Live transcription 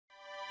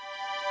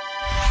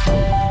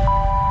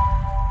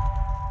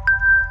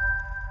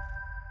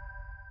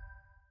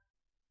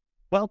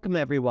Welcome,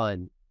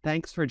 everyone.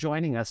 Thanks for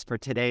joining us for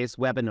today's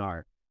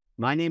webinar.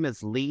 My name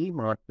is Lee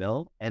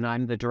Markville, and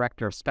I'm the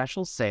Director of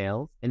Special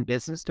Sales and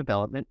Business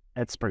Development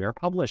at Springer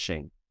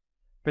Publishing.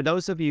 For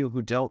those of you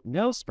who don't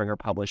know Springer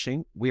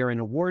Publishing, we are an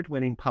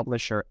award-winning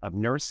publisher of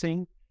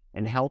nursing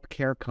and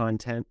healthcare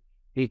content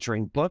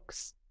featuring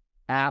books,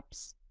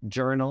 apps,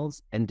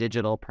 journals, and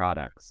digital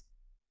products.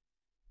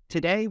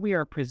 Today, we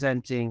are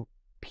presenting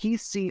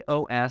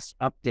PCOS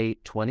Update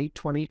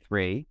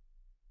 2023,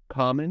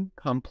 Common,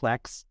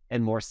 Complex,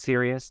 and More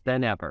Serious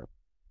Than Ever,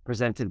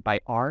 presented by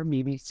R.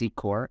 Mimi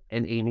Secor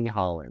and Amy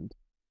Holland.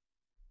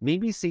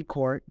 Mimi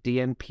Secor,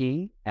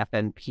 DNP,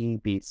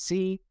 FNP,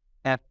 BC,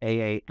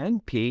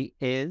 FAANP,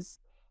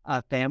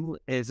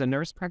 is a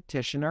nurse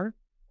practitioner,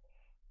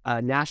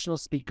 a national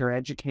speaker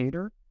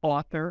educator,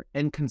 author,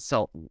 and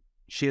consultant.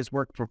 She has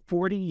worked for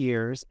 40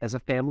 years as a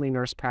family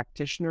nurse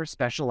practitioner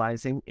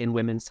specializing in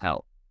women's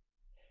health.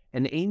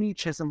 And Amy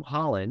Chisholm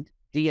Holland,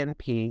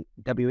 DNP,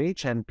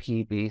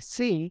 WHNP,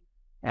 BC,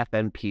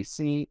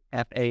 FNPC,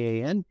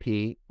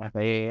 FAANP,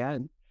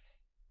 FAAN,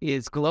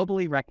 is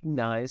globally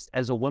recognized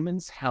as a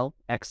women's health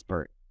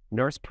expert,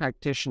 nurse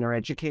practitioner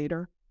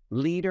educator,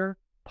 leader,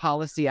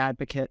 policy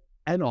advocate,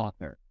 and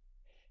author.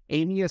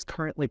 Amy is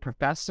currently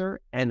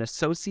professor and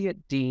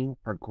associate dean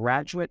for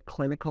graduate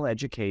clinical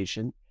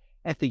education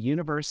at the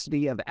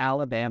University of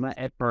Alabama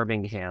at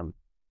Birmingham,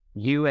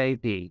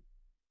 UAB.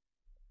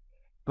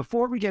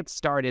 Before we get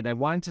started, I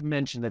wanted to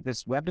mention that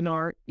this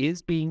webinar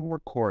is being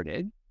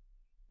recorded.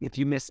 If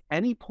you miss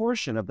any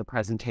portion of the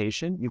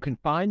presentation, you can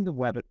find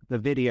the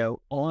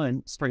video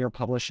on Springer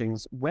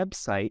Publishing's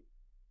website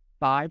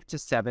 5 to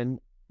 7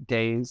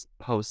 days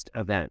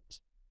post-event.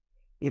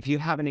 If you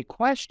have any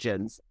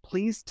questions,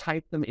 please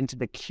type them into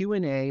the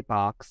Q&A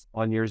box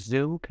on your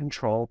Zoom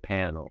control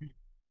panel,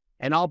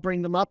 and I'll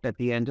bring them up at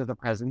the end of the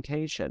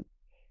presentation.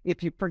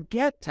 If you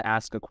forget to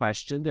ask a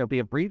question, there'll be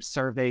a brief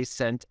survey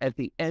sent at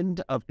the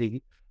end of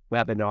the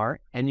webinar,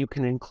 and you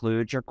can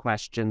include your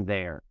question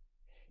there.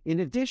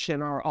 In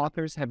addition, our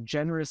authors have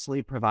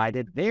generously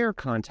provided their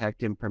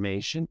contact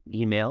information,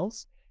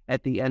 emails,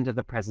 at the end of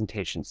the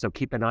presentation, so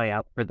keep an eye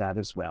out for that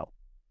as well.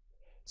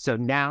 So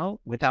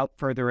now, without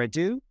further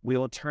ado, we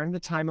will turn the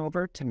time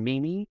over to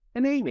Mimi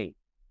and Amy.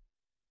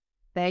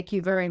 Thank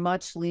you very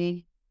much,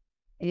 Lee.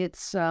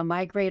 It's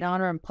my great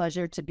honor and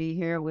pleasure to be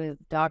here with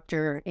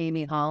Dr.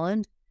 Amy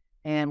Holland,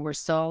 and we're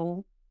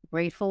so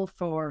grateful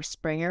for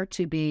Springer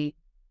to be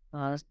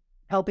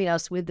helping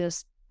us with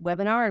this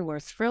webinar, and we're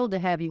thrilled to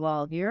have you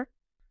all here.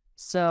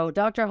 So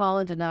Dr.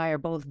 Holland and I are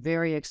both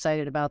very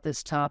excited about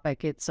this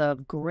topic. It's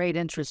of great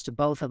interest to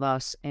both of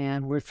us,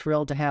 and we're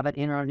thrilled to have it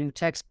in our new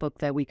textbook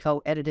that we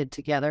co-edited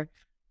together.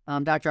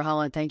 Dr.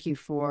 Holland, thank you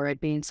for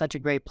it being such a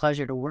great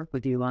pleasure to work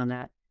with you on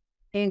that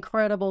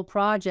incredible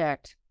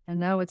project. And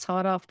now it's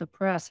hot off the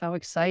press. How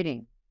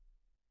exciting.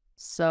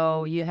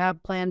 So you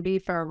have Plan B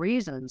for a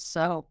reason.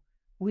 So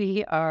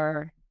we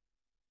are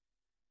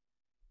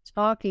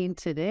talking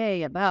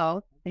today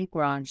about, I think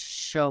we're on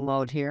show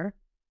mode here.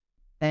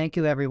 Thank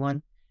you,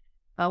 everyone.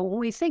 When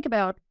we think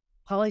about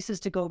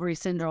polycystic ovary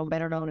syndrome,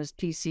 better known as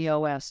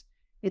PCOS,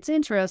 it's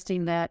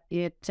interesting that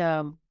it's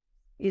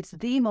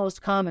the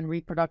most common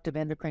reproductive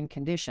endocrine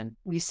condition.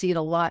 We see it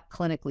a lot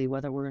clinically,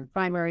 whether we're in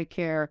primary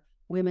care,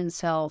 women's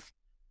health,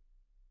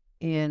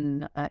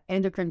 in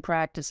endocrine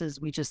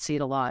practices, we just see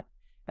it a lot.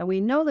 And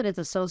we know that it's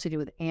associated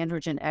with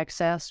androgen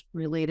excess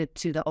related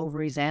to the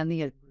ovaries and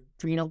the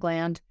adrenal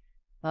gland.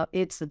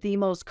 It's the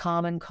most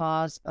common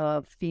cause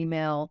of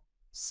female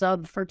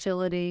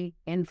subfertility,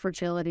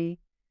 infertility.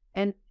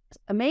 And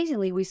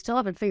amazingly, we still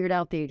haven't figured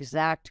out the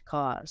exact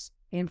cause.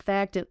 In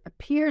fact, it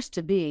appears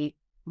to be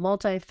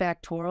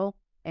multifactorial.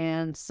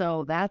 And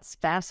so that's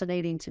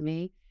fascinating to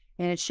me.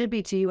 And it should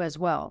be to you as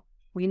well.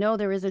 We know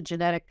there is a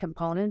genetic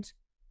component.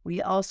 We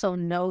also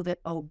know that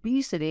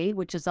obesity,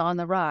 which is on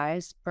the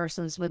rise,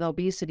 persons with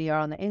obesity are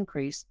on the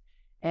increase,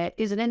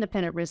 is an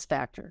independent risk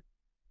factor,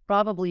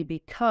 probably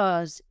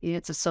because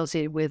it's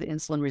associated with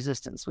insulin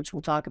resistance, which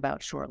we'll talk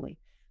about shortly.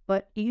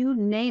 But you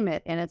name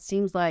it, and it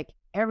seems like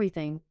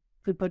everything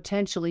could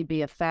potentially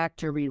be a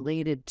factor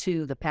related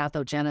to the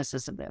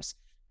pathogenesis of this.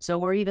 So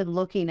we're even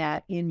looking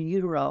at in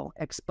utero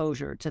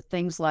exposure to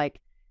things like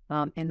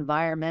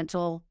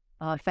environmental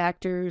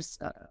factors,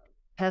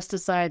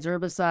 pesticides,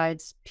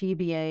 herbicides,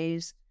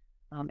 PBAs,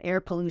 air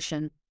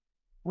pollution.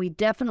 We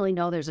definitely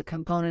know there's a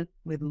component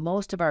with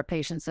most of our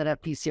patients that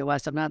have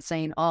PCOS, I'm not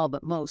saying all,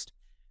 but most,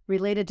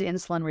 related to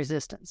insulin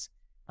resistance.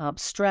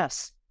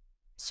 Stress.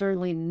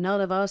 Certainly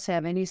none of us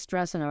have any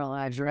stress in our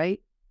lives,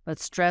 right? But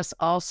stress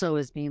also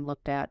is being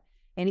looked at.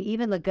 And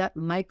even the gut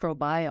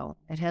microbiome.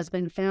 It has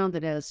been found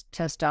that as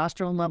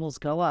testosterone levels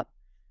go up,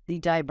 the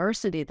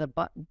diversity of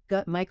the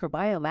gut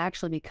microbiome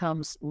actually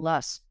becomes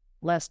less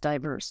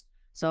diverse.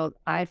 So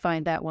I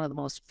find that one of the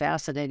most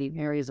fascinating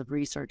areas of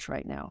research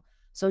right now.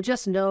 So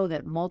just know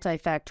that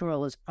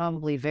multifactorial is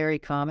probably very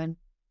common.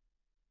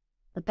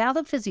 The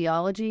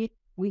pathophysiology,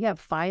 we have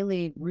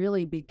finally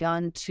really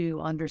begun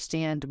to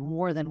understand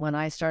more than when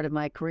I started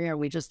my career.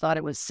 We just thought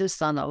it was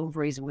cysts on the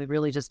ovaries, and we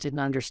really just didn't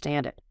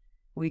understand it.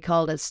 We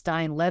called it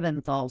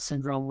Stein-Leventhal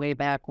syndrome way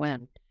back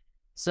when.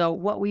 So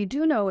what we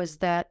do know is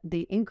that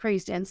the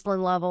increased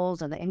insulin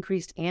levels and the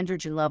increased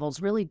androgen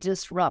levels really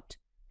disrupt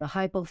the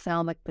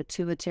hypothalamic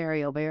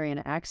pituitary ovarian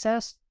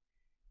axis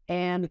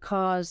and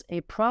cause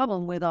a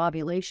problem with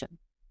ovulation.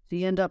 So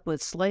you end up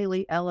with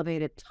slightly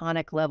elevated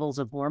tonic levels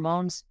of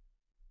hormones.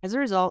 As a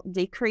result,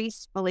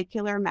 decreased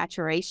follicular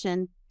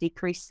maturation,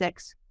 decreased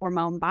sex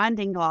hormone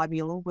binding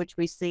globule, which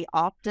we see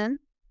often,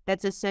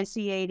 that's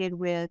associated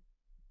with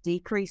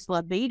decreased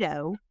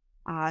libido,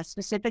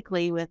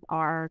 specifically with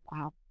our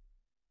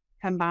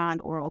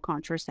combined oral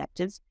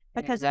contraceptives,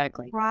 because it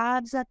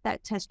drives up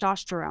that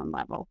testosterone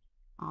level.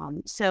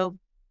 So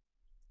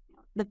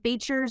the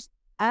features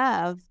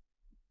of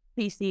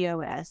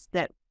PCOS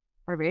that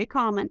are very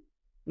common,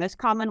 most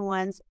common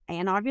ones,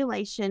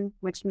 anovulation,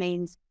 which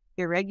means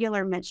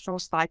irregular menstrual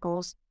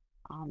cycles,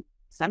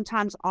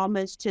 sometimes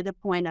almost to the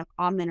point of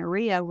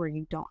amenorrhea where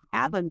you don't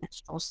have a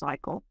menstrual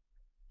cycle.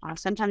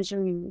 Sometimes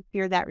you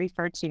hear that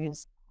referred to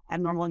as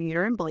abnormal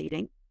uterine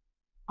bleeding.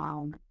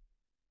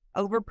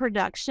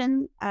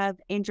 Overproduction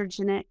of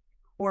androgenic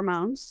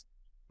hormones.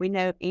 We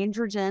know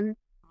androgen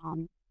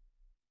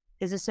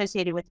is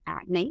associated with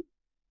acne,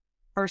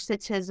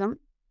 hirsutism,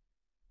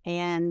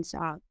 and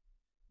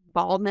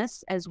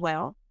baldness as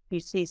well. You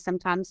see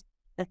sometimes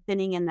the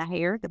thinning in the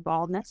hair, the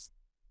baldness.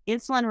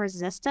 Insulin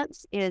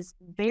resistance is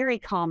very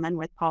common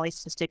with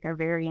polycystic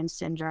ovarian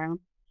syndrome.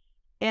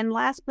 And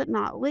last but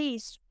not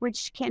least,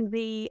 which can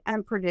be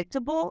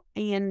unpredictable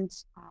and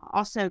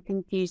also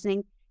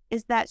confusing,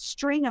 is that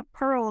string of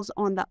pearls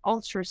on the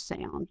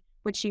ultrasound,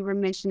 which you were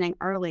mentioning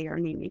earlier,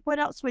 Nimi. What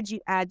else would you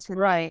add to that?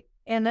 Right.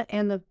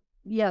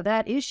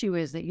 That issue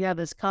is that you have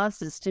this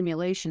constant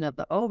stimulation of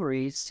the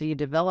ovaries, so you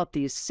develop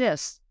these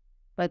cysts,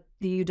 but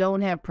you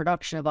don't have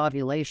production of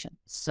ovulation.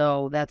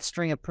 So that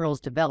string of pearls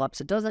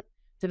develops. It doesn't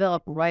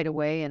develop right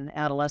away in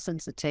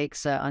adolescence. It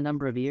takes a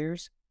number of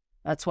years.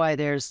 That's why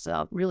there's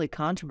really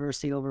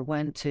controversy over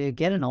when to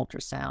get an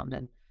ultrasound,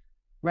 and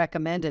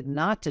recommended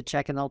not to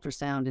check an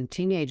ultrasound in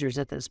teenagers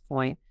at this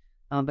point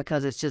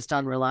because it's just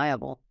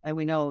unreliable. And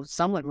we know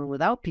some women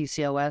without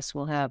PCOS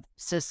will have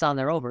cysts on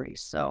their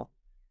ovaries. So,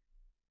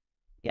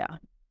 yeah.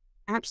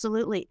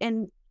 Absolutely.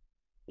 And,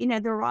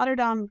 the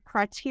Rotterdam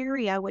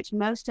criteria, which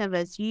most of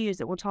us use,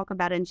 that we'll talk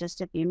about in just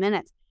a few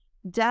minutes,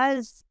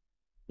 does,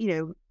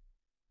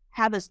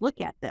 have us look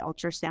at the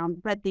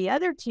ultrasound. But the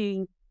other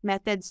two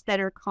methods that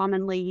are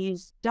commonly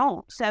used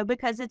don't. So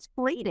because it's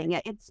fleeting,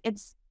 it's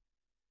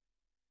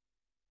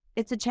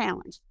a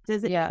challenge.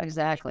 Does it? Yeah,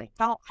 exactly.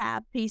 Don't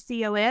have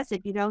PCOS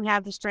if you don't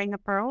have the string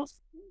of pearls?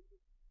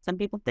 Some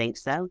people think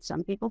so.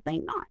 Some people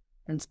think not.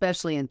 And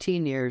especially in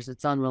teen years,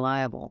 it's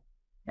unreliable.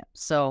 Yeah.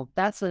 So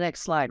that's the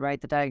next slide, right?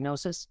 The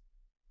diagnosis.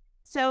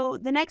 So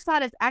the next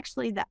slide is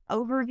actually the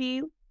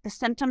overview, the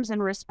symptoms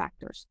and risk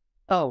factors.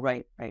 Oh,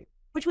 right.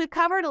 Which we've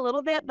covered a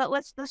little bit, but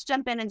let's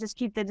jump in and just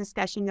keep the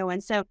discussion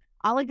going. So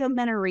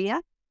oligomenorrhea,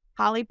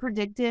 highly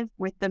predictive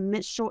with the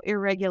menstrual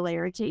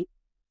irregularity,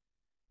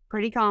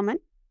 pretty common.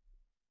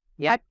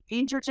 Yep.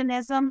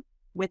 Androgenism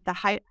with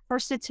the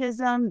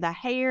hirsutism, the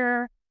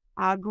hair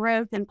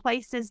growth in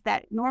places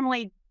that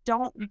normally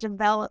don't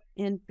develop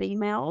in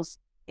females.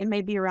 It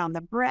may be around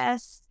the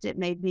breast, it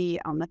may be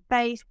on the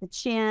face, the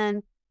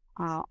chin,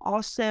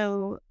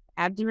 also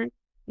abdomen.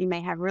 You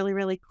may have really,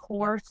 really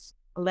coarse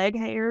leg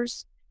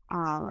hairs,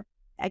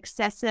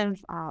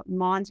 excessive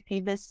mons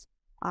pubis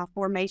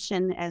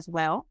formation as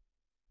well.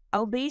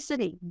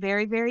 Obesity,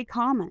 very, very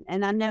common.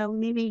 And I know,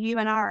 Mimi, you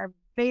and I are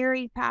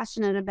very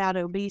passionate about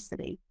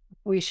obesity.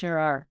 We sure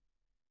are.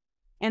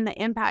 And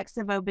the impacts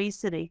of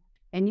obesity.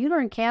 And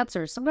uterine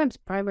cancer, sometimes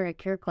primary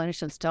care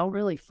clinicians don't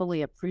really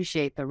fully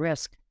appreciate the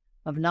risk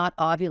of not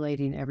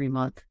ovulating every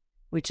month,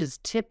 which is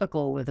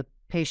typical with a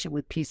patient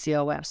with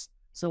PCOS.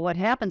 So what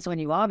happens when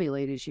you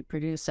ovulate is you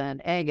produce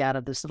an egg out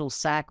of this little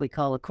sac we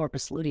call a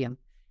corpus luteum.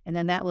 And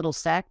then that little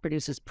sac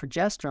produces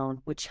progesterone,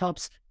 which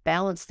helps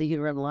balance the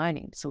uterine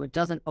lining so it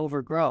doesn't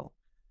overgrow.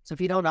 So if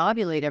you don't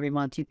ovulate every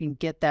month, you can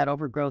get that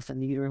overgrowth in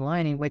the uterine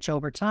lining, which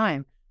over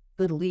time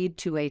could lead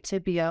to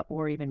atypia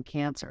or even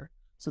cancer.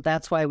 So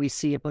that's why we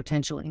see a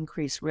potential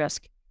increased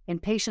risk in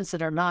patients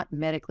that are not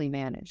medically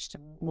managed.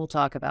 We'll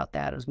talk about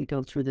that as we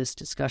go through this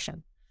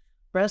discussion.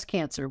 Breast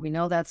cancer, we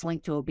know that's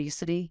linked to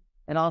obesity.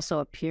 It also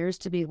appears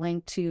to be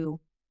linked to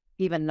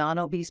even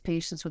non-obese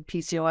patients with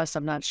PCOS.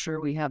 I'm not sure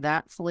we have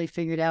that fully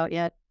figured out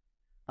yet.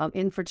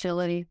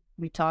 Infertility,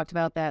 we talked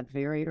about that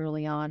very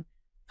early on.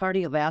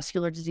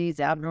 Cardiovascular disease,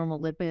 abnormal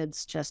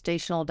lipids,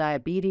 gestational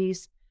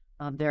diabetes,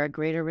 they're at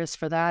greater risk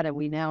for that. And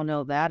we now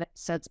know that it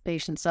sets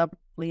patients up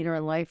later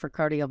in life for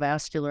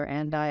cardiovascular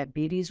and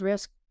diabetes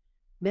risk.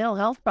 Mental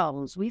health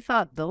problems, we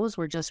thought those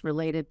were just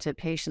related to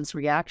patients'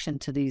 reaction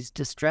to these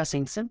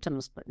distressing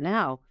symptoms. But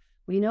now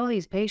we know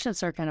these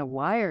patients are kind of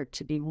wired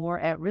to be more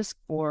at risk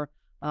for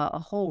a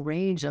whole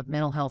range of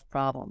mental health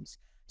problems.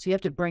 So you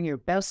have to bring your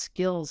best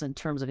skills in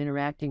terms of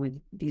interacting with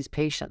these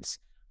patients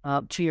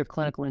to your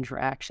clinical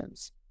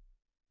interactions.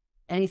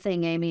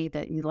 Anything, Amy,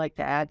 that you'd like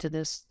to add to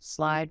this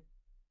slide?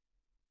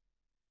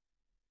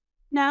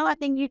 No, I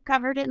think you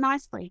covered it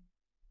nicely.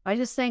 I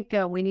just think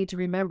we need to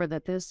remember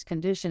that this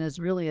condition is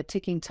really a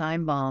ticking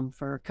time bomb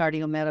for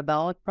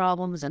cardiometabolic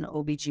problems and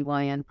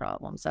OBGYN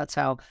problems. That's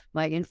how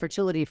my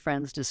infertility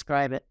friends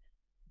describe it.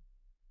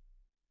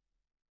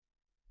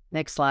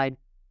 Next slide.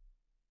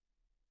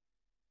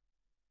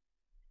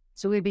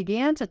 So we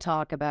began to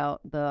talk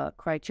about the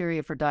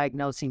criteria for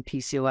diagnosing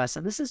PCOS,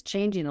 and this is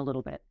changing a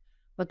little bit.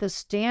 But the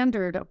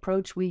standard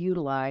approach we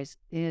utilize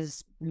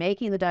is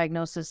making the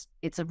diagnosis,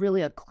 it's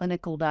really a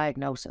clinical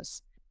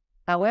diagnosis.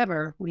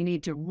 However, we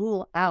need to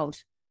rule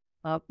out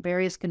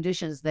various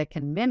conditions that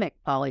can mimic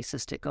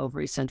polycystic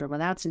ovary syndrome,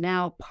 and that's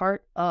now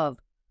part of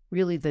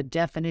really the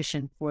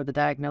definition for the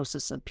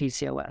diagnosis of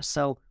PCOS.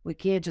 So we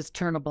can't just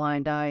turn a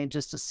blind eye and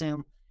just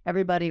assume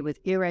everybody with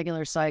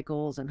irregular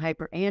cycles and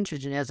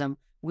hyperandrogenism,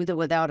 with or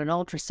without an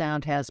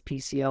ultrasound, has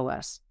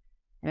PCOS.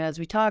 And as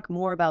we talk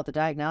more about the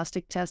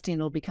diagnostic testing,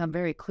 it'll become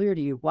very clear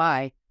to you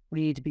why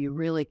we need to be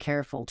really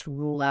careful to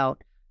rule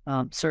out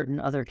certain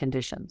other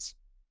conditions.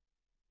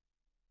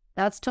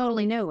 That's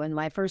totally new. In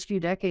my first few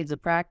decades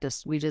of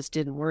practice, we just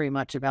didn't worry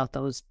much about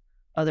those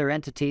other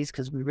entities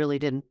because we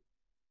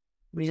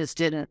just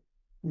didn't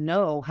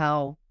know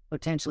how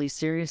potentially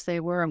serious they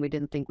were, and we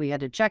didn't think we had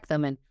to check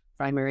them in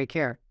primary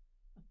care.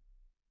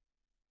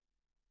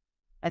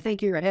 I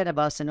think you're ahead of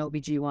us in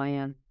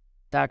OBGYN,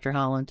 Dr.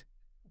 Holland.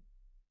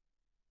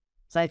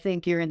 So I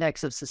think your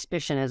index of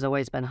suspicion has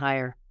always been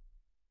higher.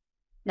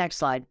 Next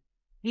slide.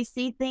 We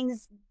see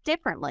things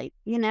differently.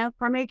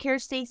 Primary care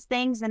sees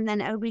things, and then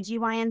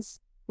OBGYN's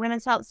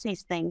women's health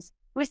sees things.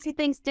 We see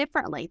things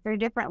differently through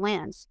different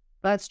lens.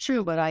 That's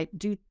true, but I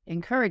do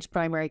encourage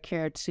primary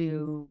care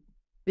to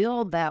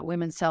build that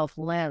women's health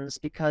lens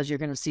because you're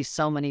going to see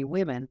so many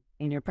women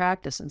in your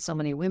practice and so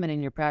many women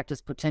in your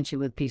practice potentially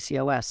with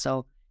PCOS.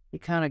 So you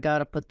kind of got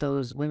to put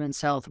those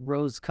women's health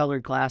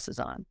rose-colored glasses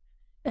on.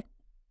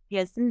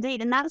 Yes,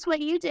 indeed. And that's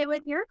what you do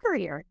with your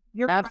career.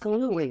 You're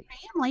absolutely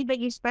family, but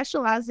you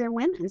specialize in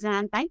women's, and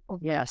I'm thankful.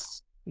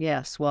 Yes.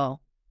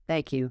 Well,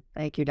 thank you.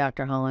 Thank you,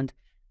 Dr. Holland.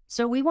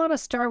 So we want to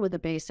start with the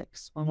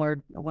basics when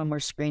we're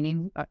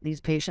screening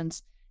these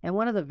patients. And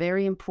one of the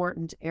very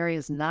important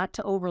areas not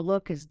to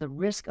overlook is the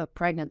risk of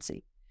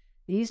pregnancy.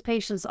 These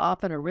patients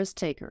often are risk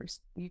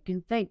takers. You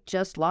can think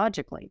just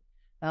logically.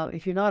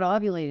 If you're not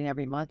ovulating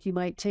every month, you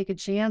might take a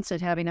chance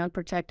at having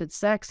unprotected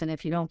sex. And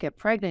if you don't get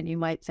pregnant, you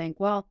might think,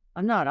 well,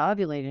 I'm not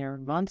ovulating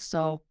every month,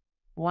 so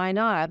why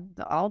not?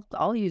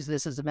 I'll use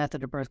this as a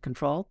method of birth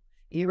control.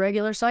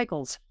 Irregular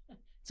cycles.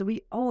 So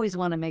we always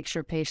want to make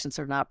sure patients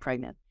are not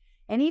pregnant.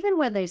 And even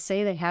when they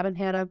say they haven't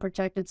had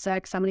unprotected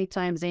sex, how many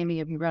times, Amy,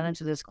 have you run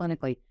into this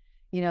clinically?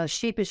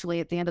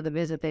 Sheepishly at the end of the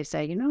visit, they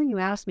say, you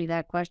asked me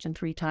that question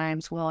 3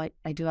 times. Well,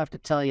 I do have to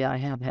tell you I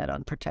have had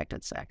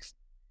unprotected sex.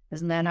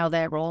 Isn't that how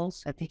that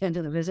rolls at the end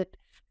of the visit?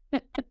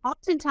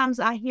 Oftentimes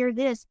I hear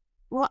this,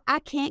 well, I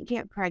can't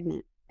get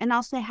pregnant. And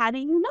I'll say, how do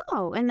you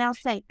know? And they'll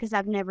say, because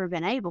I've never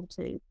been able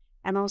to.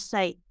 And I'll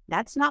say,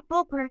 that's not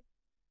foolproof.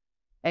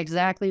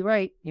 Exactly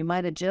right. You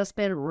might have just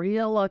been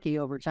real lucky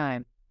over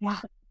time.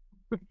 Yeah.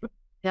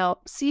 Now,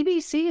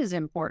 CBC is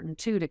important,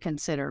 too, to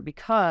consider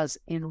because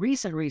in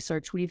recent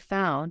research, we've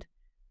found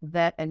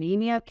that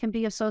anemia can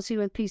be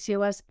associated with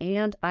PCOS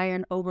and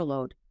iron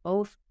overload,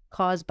 both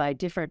caused by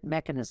different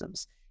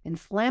mechanisms.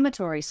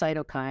 Inflammatory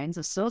cytokines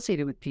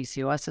associated with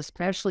PCOS,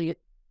 especially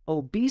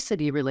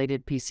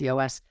obesity-related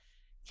PCOS,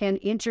 can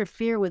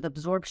interfere with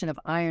absorption of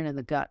iron in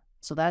the gut.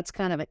 So that's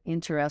kind of an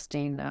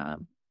interesting,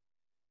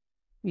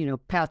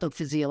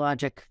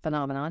 pathophysiologic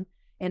phenomenon.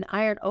 And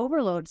iron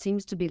overload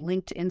seems to be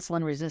linked to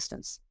insulin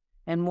resistance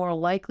and more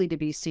likely to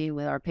be seen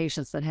with our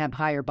patients that have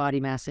higher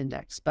body mass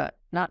index, but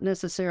not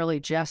necessarily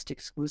just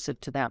exclusive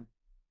to them.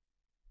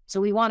 So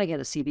we want to get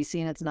a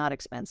CBC, and it's not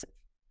expensive.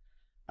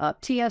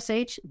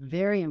 TSH,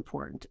 very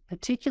important,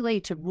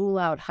 particularly to rule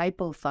out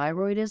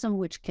hypothyroidism,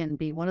 which can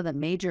be one of the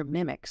major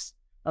mimics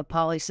of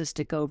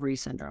polycystic ovary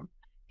syndrome,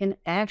 can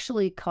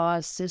actually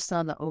cause cysts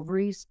on the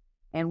ovaries.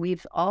 And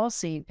we've all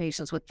seen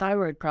patients with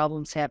thyroid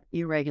problems have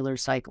irregular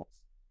cycles.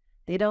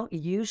 They don't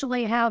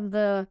usually have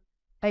the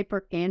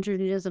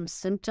hyperandrogenism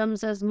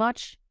symptoms as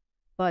much,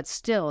 but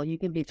still you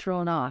can be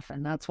thrown off.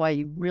 And that's why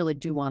you really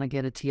do want to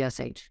get a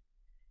TSH.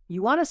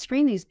 You want to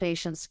screen these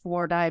patients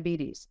for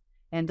diabetes.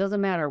 And it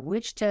doesn't matter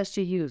which test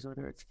you use,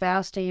 whether it's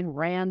fasting,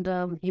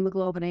 random,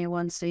 hemoglobin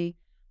A1C,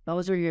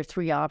 those are your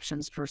 3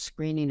 options for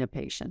screening a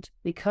patient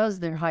because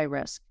they're high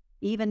risk.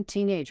 Even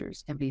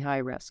teenagers can be high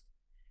risk.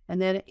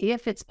 And then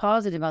if it's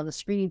positive on the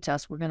screening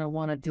test, we're going to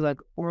want to do an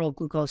oral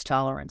glucose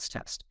tolerance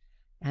test.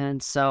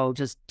 And so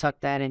just tuck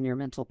that in your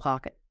mental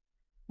pocket.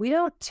 We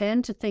don't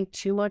tend to think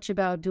too much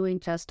about doing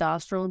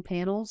testosterone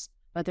panels,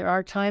 but there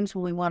are times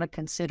when we want to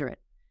consider it.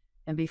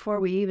 And before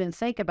we even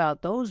think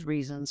about those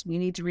reasons, we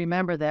need to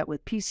remember that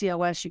with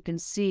PCOS, you can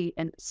see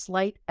a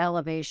slight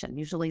elevation,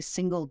 usually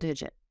single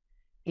digit,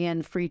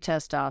 in free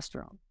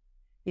testosterone.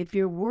 If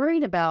you're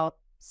worried about,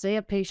 say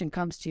a patient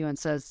comes to you and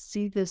says,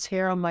 see this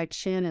hair on my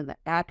chin and the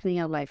acne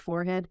on my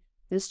forehead?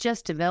 This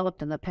just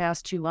developed in the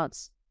past 2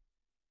 months.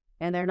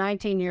 And they're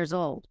 19 years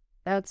old.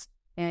 That's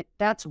And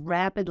that's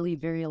rapidly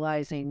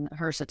virilizing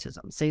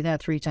hirsutism. Say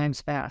that 3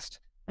 times fast.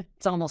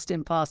 It's almost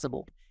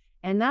impossible.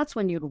 And that's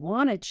when you'd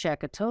want to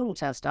check a total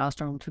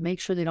testosterone to make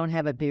sure they don't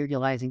have a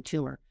virilizing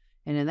tumor.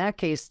 And in that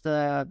case,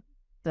 the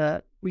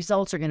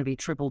results are going to be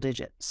triple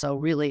digit. So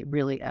really,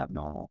 really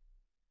abnormal.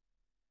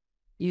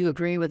 You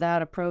agree with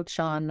that approach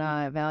on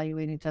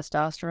evaluating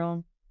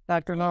testosterone,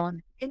 Dr.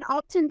 Nolan? And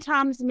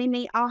oftentimes,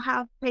 Mimi, I'll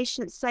have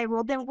patients say,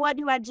 well, then what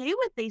do I do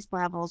with these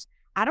levels?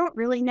 I don't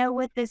really know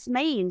what this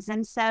means.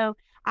 And so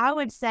I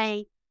would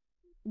say,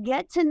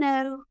 get to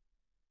know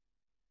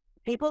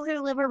people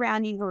who live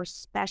around you who are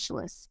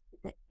specialists,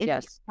 the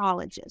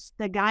endocrinologists,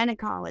 the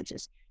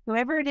gynecologists,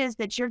 whoever it is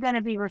that you're going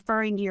to be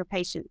referring to your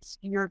patients,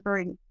 you're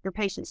referring your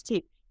patients to.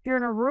 If you're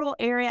in a rural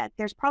area,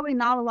 there's probably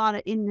not a lot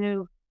of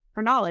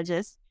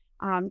endocrinologists.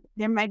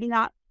 There may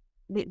not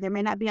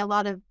be a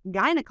lot of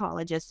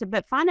gynecologists,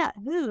 but find out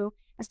who,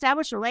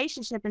 establish a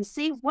relationship, and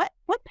see what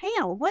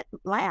panel, what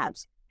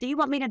labs do you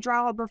want me to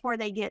draw before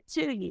they get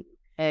to you.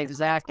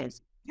 Exactly.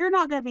 You're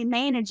not going to be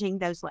managing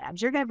those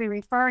labs. You're going to be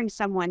referring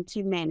someone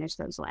to manage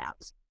those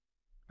labs.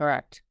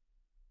 Correct.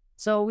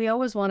 So we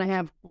always want to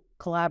have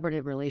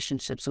collaborative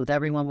relationships with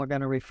everyone we're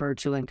going to refer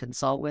to and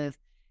consult with.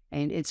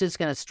 And it's just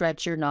going to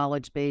stretch your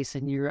knowledge base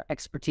and your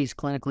expertise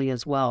clinically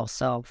as well.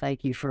 So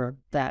thank you for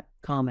that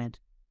comment.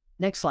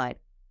 Next slide.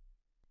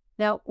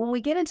 Now, when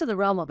we get into the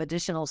realm of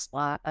additional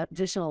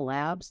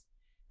labs,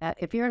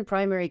 if you're in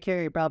primary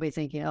care, you're probably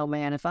thinking, oh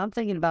man, if I'm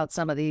thinking about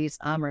some of these,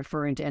 I'm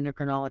referring to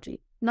endocrinology.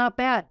 Not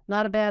bad.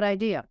 Not a bad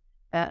idea.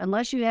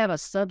 Unless you have a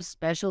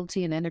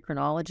subspecialty in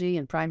endocrinology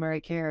and primary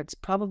care, it's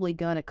probably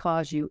going to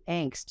cause you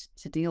angst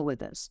to deal with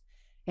this.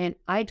 And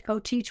I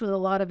co-teach with a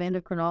lot of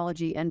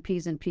endocrinology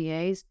NPs and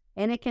PAs,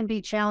 and it can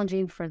be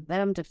challenging for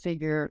them to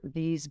figure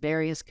these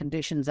various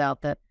conditions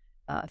out that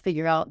I'm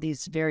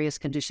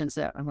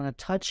going to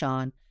touch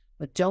on,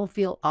 but don't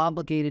feel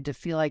obligated to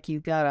feel like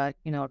you've got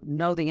to,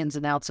 know the ins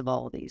and outs of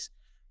all of these.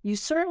 You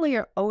certainly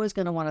are always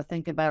going to want to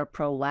think about a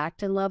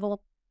prolactin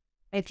level.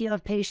 If you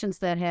have patients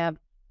that have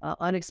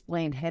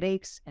unexplained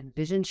headaches and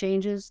vision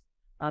changes,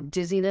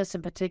 dizziness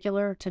in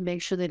particular, to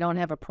make sure they don't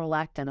have a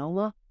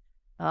prolactinoma.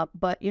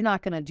 But you're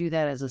not going to do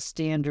that as a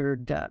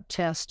standard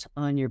test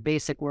on your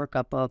basic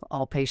workup of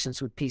all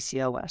patients with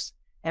PCOS.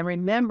 And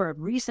remember,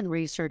 recent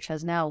research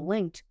has now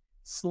linked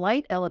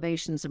slight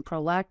elevations in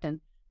prolactin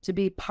to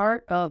be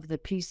part of the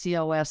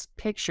PCOS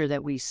picture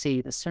that we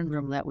see, the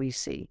syndrome that we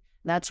see.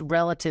 That's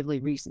relatively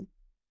recent.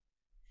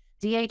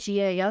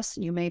 DHEAS,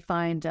 you may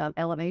find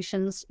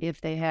elevations if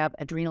they have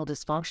adrenal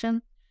dysfunction.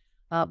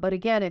 But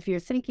again, if you're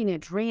thinking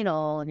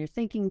adrenal and you're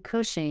thinking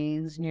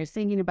Cushing's and you're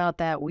thinking about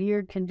that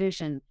weird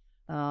condition,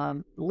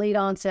 late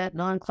onset,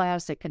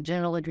 non-classic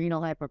congenital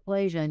adrenal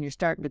hyperplasia, and you're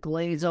starting to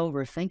glaze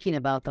over thinking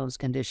about those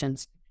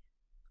conditions,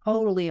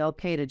 totally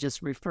okay to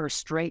just refer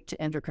straight to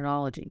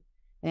endocrinology.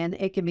 And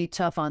it can be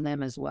tough on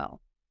them as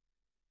well.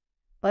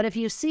 But if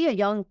you see a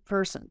young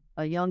person,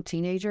 a young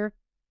teenager,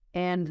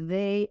 and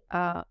they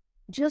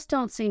just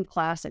don't seem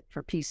classic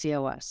for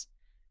PCOS,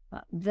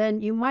 then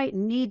you might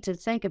need to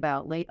think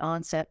about late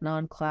onset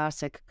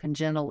non-classic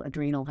congenital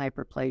adrenal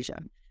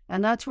hyperplasia.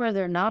 And that's where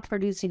they're not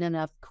producing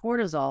enough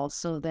cortisol,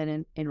 so that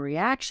in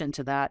reaction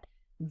to that,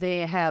 they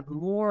have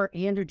more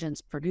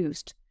androgens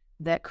produced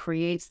that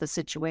creates the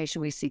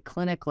situation we see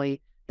clinically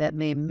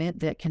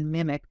that can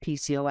mimic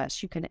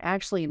PCOS. You can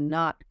actually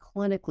not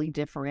clinically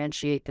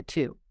differentiate the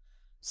two.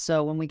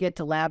 So when we get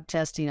to lab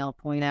testing, I'll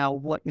point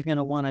out what you're going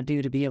to want to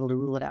do to be able to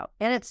rule it out.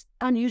 And it's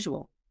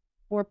unusual.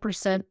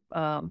 4%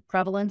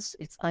 prevalence,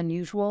 it's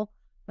unusual,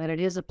 but it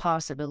is a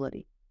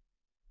possibility.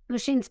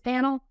 Cushing's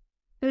panel,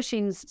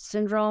 Cushing's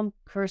syndrome,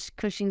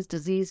 Cushing's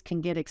disease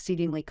can get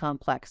exceedingly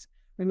complex.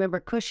 Remember,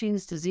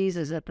 Cushing's disease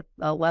is at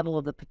the level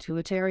of the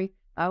pituitary.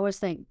 I always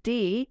think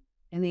D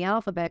in the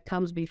alphabet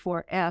comes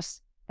before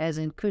S, as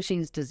in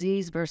Cushing's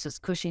disease versus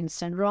Cushing's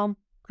syndrome.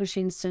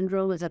 Cushing's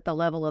syndrome is at the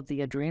level of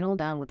the adrenal,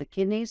 down with the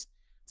kidneys.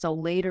 So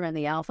later in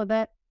the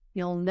alphabet,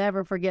 you'll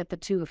never forget the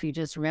two if you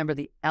just remember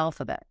the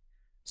alphabet.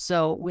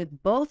 So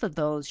with both of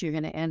those, you're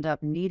going to end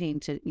up needing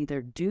to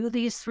either do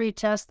these 3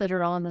 tests that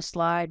are on the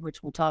slide,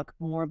 which we'll talk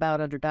more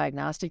about under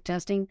diagnostic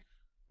testing,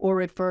 or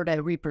refer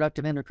to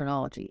reproductive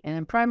endocrinology. And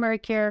in primary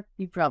care,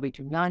 you probably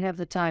do not have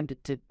the time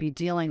to be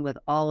dealing with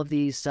all of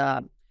these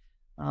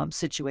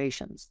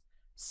situations.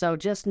 So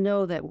just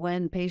know that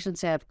when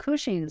patients have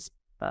Cushing's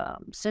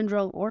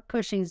syndrome or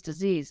Cushing's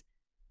disease,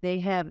 they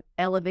have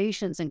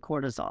elevations in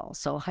cortisol.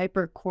 So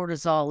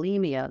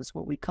hypercortisolemia is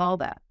what we call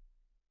that,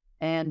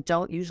 and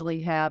don't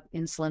usually have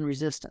insulin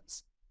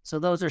resistance. So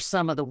those are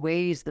some of the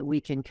ways that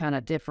we can kind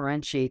of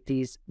differentiate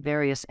these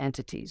various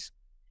entities.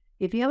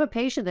 If you have a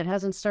patient that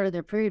hasn't started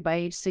their period by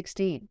age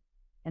 16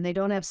 and they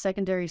don't have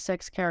secondary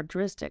sex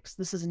characteristics,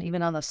 this isn't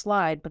even on the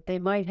slide, but they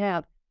might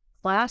have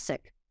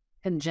classic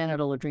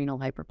congenital adrenal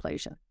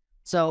hyperplasia.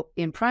 So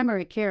in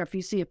primary care, if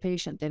you see a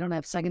patient, they don't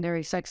have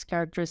secondary sex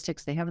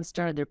characteristics, they haven't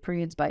started their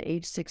periods by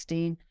age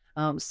 16,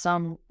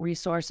 some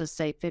resources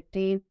say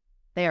 15,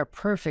 they are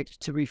perfect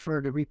to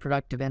refer to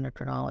reproductive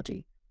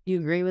endocrinology. You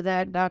agree with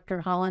that,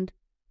 Dr. Holland?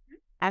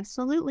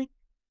 Absolutely.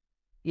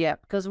 Yeah,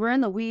 because we're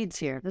in the weeds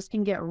here. This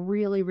can get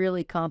really,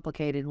 really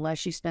complicated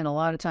unless you spend a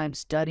lot of time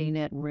studying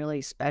it and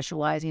really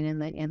specializing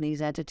in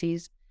these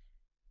entities.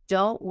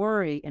 Don't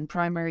worry in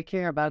primary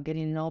care about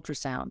getting an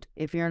ultrasound.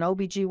 If you're an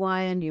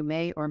OBGYN, you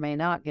may or may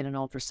not get an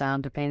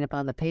ultrasound depending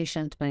upon the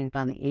patient, depending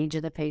upon the age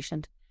of the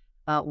patient.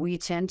 We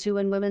tend to,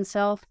 in women's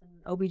health,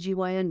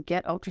 OBGYN,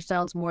 get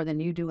ultrasounds more than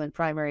you do in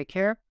primary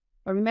care.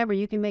 But remember,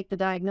 you can make the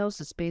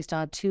diagnosis based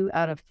on 2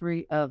 out of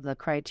 3 of the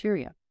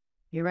criteria: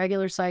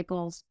 irregular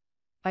cycles,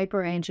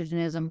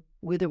 hyperandrogenism,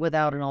 with or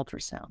without an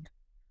ultrasound.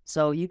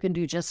 So you can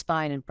do just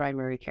fine in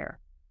primary care.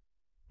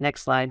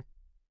 Next slide.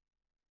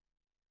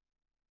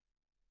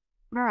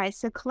 All right,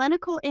 so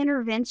clinical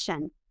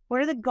intervention.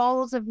 What are the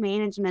goals of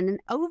management? And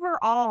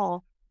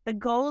overall, the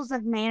goals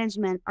of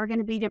management are going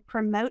to be to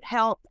promote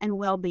health and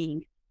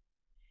well-being,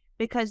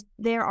 because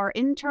there are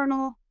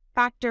internal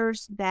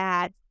factors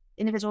that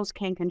individuals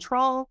can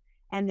control,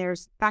 and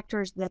there's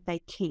factors that they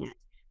can't.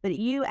 But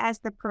you, as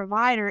the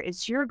provider,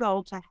 it's your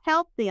goal to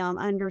help them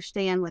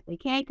understand what they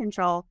can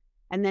control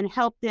and then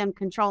help them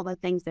control the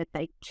things that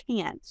they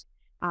can't,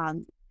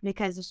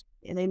 because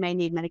they may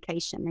need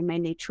medication, they may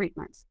need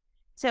treatments.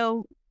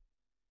 So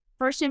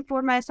first and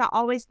foremost, I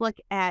always look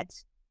at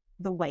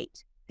the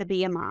weight, the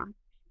BMI.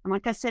 And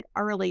like I said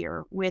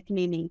earlier with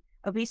Mimi,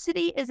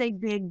 obesity is a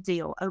big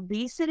deal.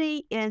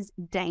 Obesity is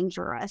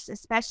dangerous,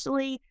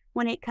 especially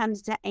when it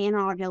comes to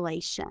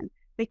anovulation,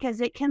 because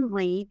it can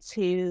lead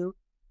to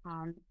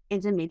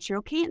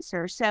endometrial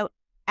cancer. So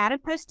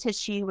adipose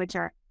tissue, which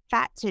are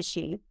fat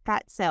tissue,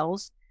 fat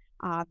cells,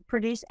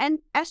 produce an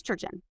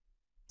estrogen.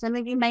 Some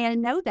of you may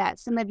know that,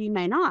 some of you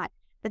may not.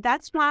 But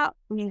that's why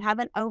when you have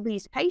an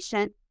obese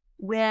patient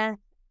with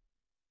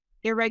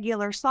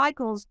irregular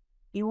cycles,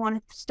 you want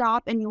to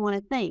stop and you want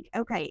to think,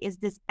 okay, is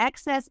this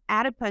excess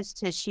adipose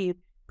tissue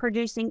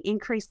producing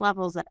increased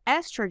levels of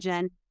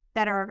estrogen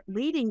that are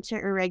leading to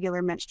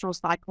irregular menstrual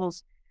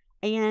cycles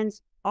and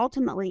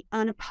ultimately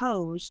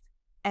unopposed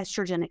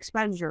estrogen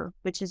exposure,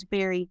 which is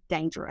very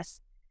dangerous.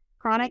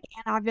 Chronic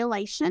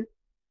anovulation,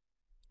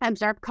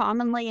 observed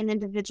commonly in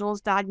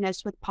individuals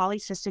diagnosed with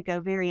polycystic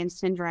ovarian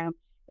syndrome,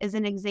 is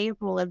an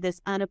example of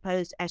this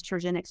unopposed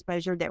estrogen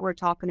exposure that we're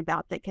talking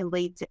about that can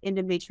lead to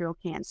endometrial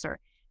cancer.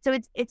 So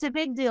it's a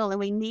big deal, and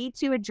we need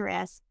to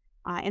address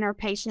in our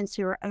patients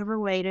who are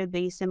overweight,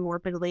 obese, and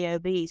morbidly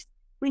obese.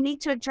 We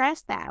need to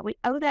address that. We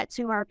owe that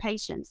to our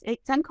patients.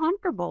 It's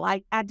uncomfortable.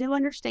 I do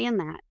understand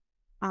that.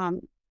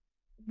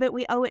 But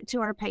we owe it to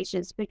our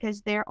patients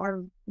because there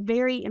are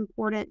very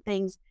important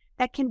things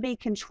that can be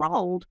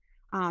controlled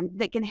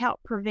that can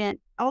help prevent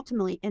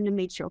ultimately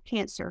endometrial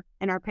cancer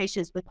in our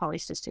patients with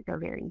polycystic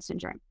ovarian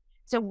syndrome.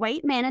 So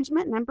weight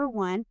management, number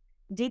one,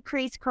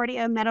 decrease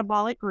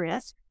cardiometabolic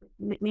risk.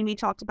 Mimi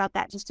talked about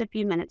that just a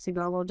few minutes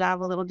ago. We'll dive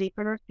a little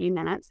deeper in a few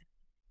minutes.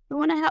 We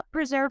want to help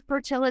preserve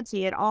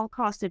fertility at all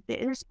costs. If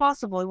it's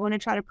possible, we want to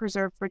try to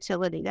preserve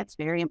fertility. That's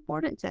very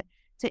important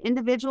to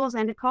individuals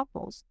and to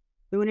couples.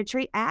 We want to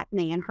treat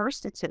acne and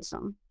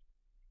hirsutism.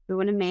 We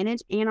want to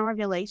manage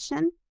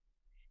anovulation,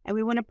 and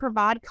we want to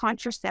provide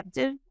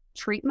contraceptive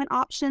treatment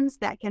options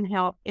that can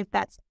help if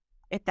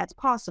that's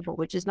possible,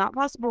 which is not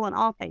possible in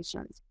all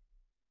patients.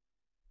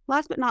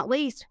 Last but not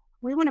least,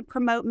 we want to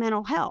promote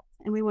mental health,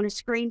 and we want to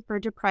screen for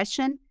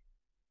depression.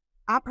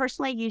 I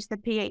personally use the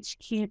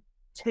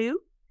PHQ-2,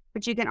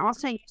 but you can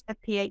also use the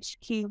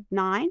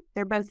PHQ-9.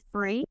 They're both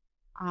free.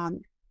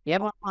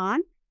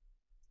 Online.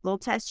 Little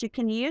tests you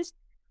can use.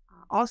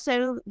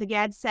 Also, the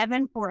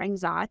GAD-7 for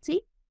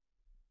anxiety.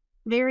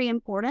 Very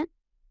important.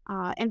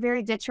 And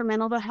very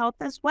detrimental to health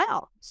as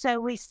well. So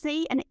we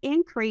see an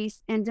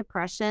increase in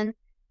depression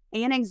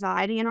and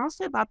anxiety and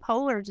also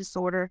bipolar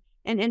disorder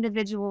in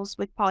individuals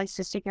with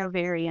polycystic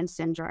ovarian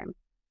syndrome.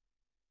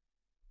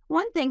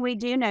 One thing we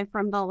do know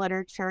from the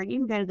literature, you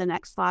can go to the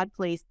next slide,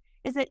 please,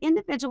 is that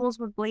individuals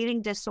with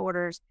bleeding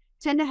disorders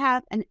tend to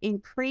have an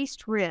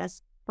increased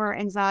risk for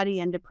anxiety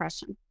and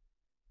depression.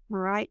 All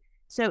right.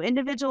 So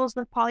individuals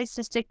with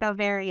polycystic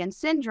ovarian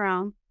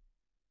syndrome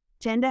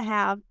tend to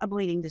have a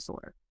bleeding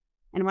disorder.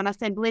 And when I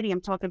say bleeding, I'm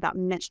talking about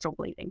menstrual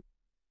bleeding.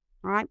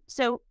 All right.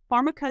 So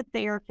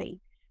pharmacotherapy.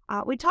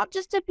 We talked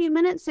just a few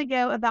minutes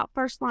ago about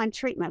first-line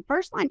treatment.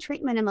 First-line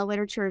treatment in the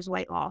literature is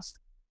weight loss.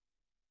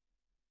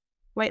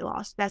 Weight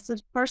loss. That's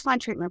the first-line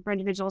treatment for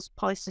individuals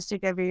with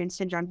polycystic ovarian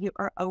syndrome who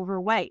are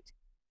overweight.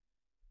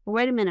 Well,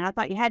 wait a minute. I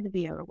thought you had to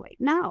be overweight.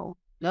 No,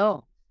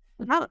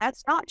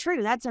 that's not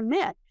true. That's a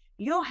myth.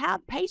 You'll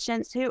have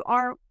patients who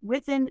are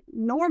within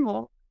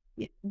normal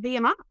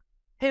BMI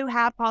who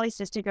have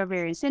polycystic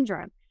ovarian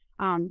syndrome.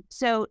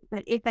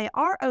 But if they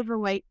are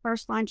overweight,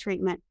 first-line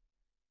treatment,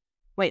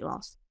 weight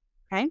loss,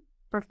 okay?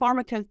 For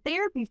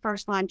pharmacotherapy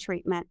first-line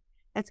treatment,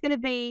 that's going to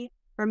be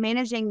for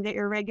managing the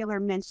irregular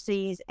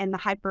menses and the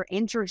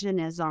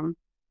hyperandrogenism,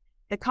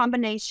 the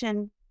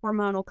combination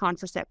hormonal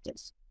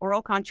contraceptives,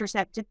 oral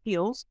contraceptive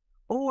pills,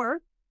 or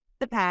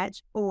the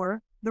patch,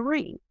 or the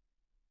ring.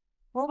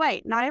 Well,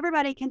 wait, not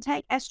everybody can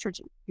take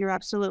estrogen. You're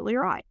absolutely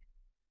right.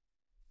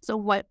 So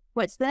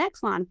what's the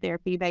next line of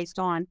therapy based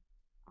on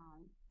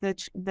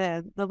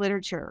the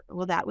literature.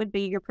 Well, that would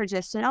be your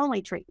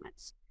progesterone-only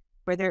treatments,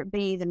 whether it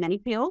be the mini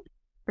pill,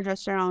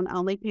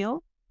 progesterone-only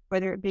pill,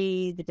 whether it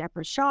be the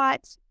Depo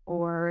shots,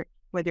 or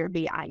whether it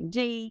be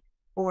IUD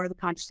or the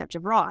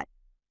contraceptive rod.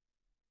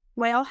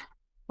 Well,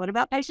 what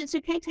about patients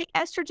who can't take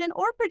estrogen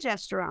or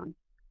progesterone?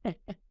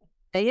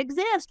 They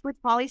exist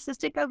with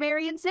polycystic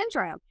ovarian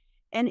syndrome.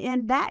 And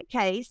in that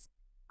case,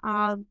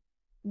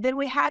 then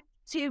we have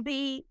to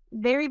be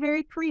very,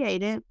 very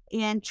creative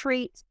and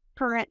treat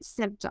current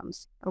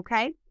symptoms,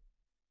 okay?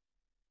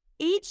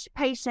 Each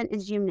patient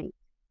is unique.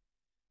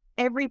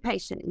 Every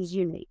patient is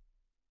unique.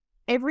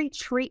 Every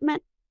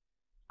treatment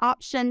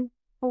option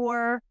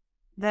for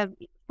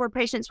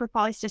patients with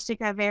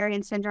polycystic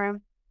ovarian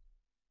syndrome,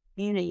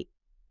 unique.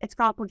 It's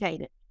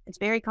complicated. It's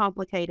very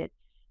complicated.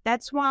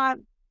 That's why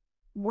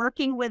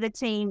working with a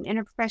team,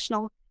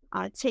 interprofessional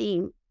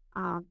team,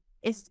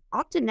 is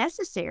often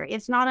necessary.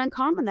 It's not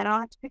uncommon that I'll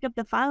have to pick up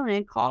the phone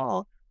and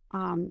call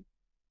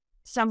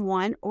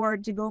someone, or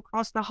to go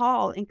across the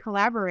hall and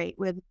collaborate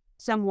with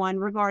someone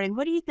regarding,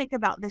 what do you think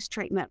about this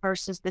treatment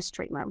versus this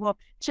treatment? Well,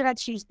 should I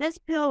choose this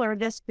pill or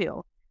this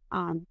pill?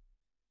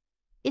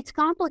 It's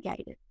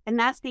complicated, and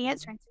that's the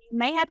answer. So you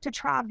may have to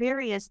try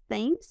various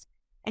things,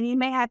 and you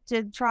may have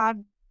to try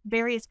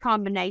various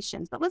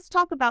combinations. But let's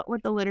talk about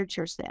what the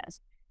literature says.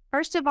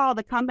 First of all,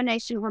 the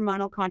combination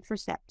hormonal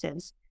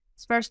contraceptives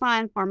is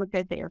first-line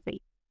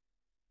pharmacotherapy,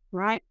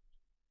 right?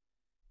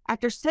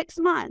 After 6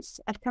 months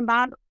of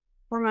combined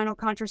hormonal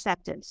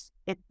contraceptives,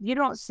 if you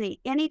don't see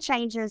any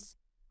changes,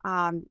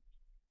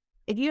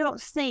 if you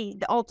don't see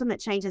the ultimate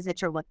changes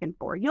that you're looking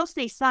for, you'll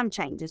see some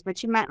changes,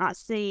 but you might not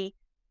see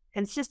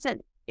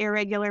consistent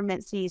irregular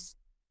menses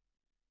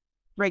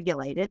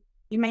regulated.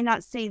 You may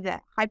not see the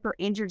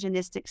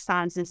hyperandrogenistic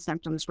signs and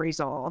symptoms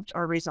resolved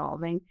or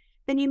resolving.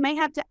 Then you may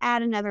have to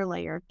add another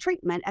layer of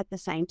treatment at the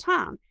same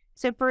time.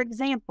 So, for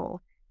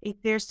example, if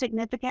there's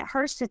significant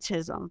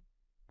hirsutism,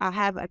 I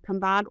have a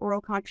combined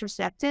oral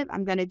contraceptive.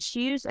 I'm going to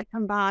choose a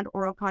combined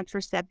oral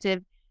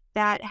contraceptive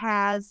that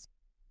has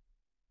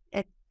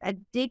a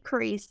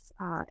decreased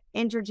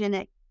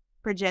androgenic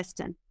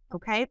progestin,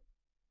 okay?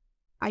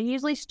 I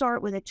usually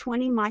start with a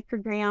 20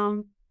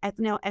 microgram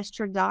ethinyl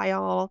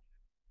estradiol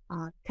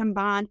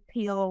combined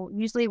pill,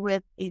 usually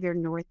with either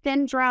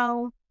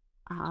norethindrone,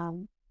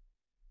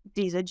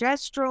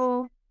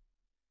 desogestrel,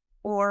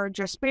 or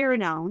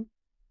drospirenone,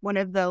 one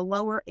of the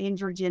lower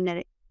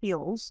androgenic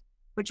pills,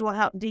 which will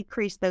help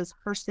decrease those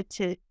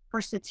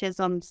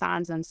hirsutism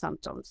signs and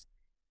symptoms.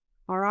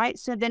 All right,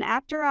 so then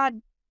after I've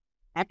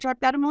got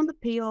them on the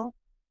pill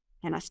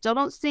and I still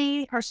don't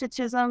see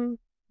hirsutism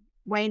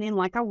waning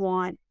like I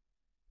want,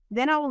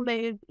 then I will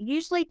move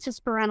usually to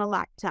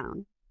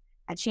spironolactone.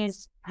 I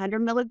choose 100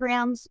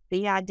 milligrams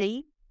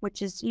BID,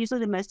 which is usually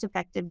the most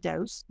effective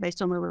dose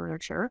based on the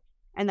literature,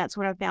 and that's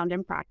what I've found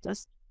in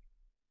practice.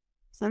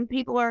 Some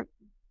people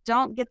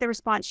don't get the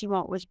response you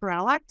want with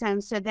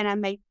spironolactone, so then I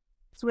may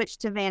switch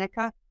to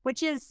Vanica,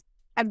 which is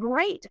a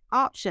great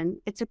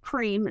option. It's a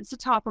cream, it's a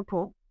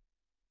topical.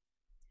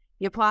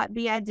 You apply it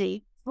BID.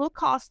 It's a little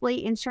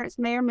costly. Insurance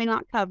may or may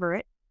not cover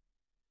it.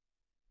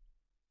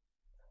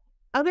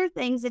 Other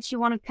things that you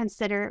want to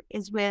consider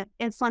is with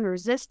insulin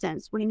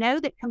resistance. We know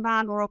that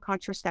combined oral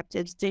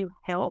contraceptives do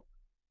help,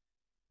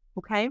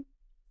 okay,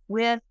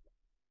 with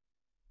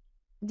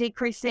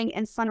decreasing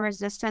insulin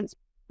resistance,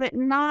 but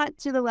not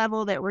to the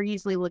level that we're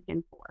usually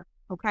looking for,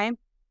 okay?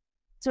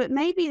 So it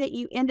may be that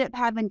you end up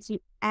having to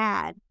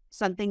add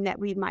something that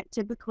we might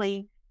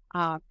typically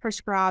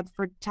prescribe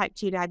for type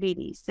 2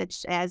 diabetes,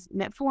 such as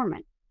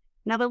metformin.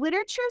 Now, the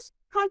literature is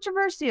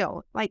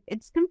controversial. Like,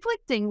 it's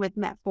conflicting with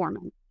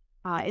metformin.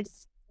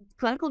 It's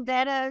clinical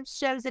data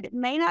shows that it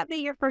may not be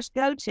your first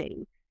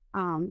go-to.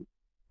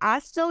 I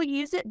still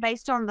use it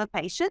based on the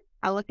patient.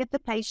 I look at the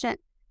patient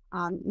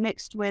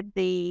mixed with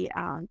the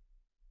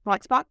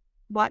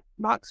black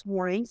box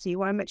warning. So you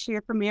want to make sure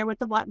you're familiar with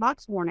the black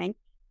box warning.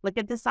 Look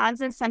at the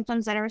signs and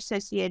symptoms that are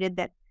associated,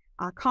 that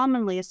are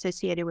commonly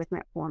associated with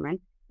metformin.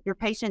 If your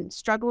patient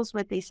struggles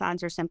with these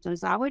signs or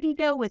symptoms, I wouldn't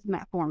go with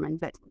metformin,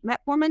 but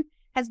metformin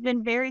has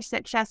been very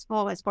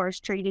successful as far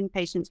as treating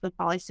patients with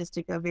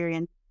polycystic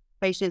ovarian,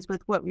 patients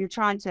with what you're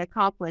trying to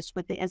accomplish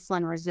with the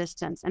insulin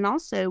resistance, and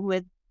also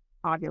with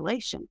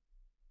ovulation.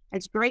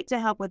 It's great to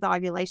help with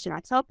ovulation.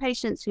 I tell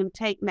patients who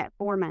take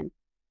metformin,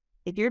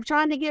 if you're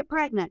trying to get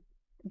pregnant,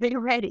 be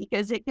ready,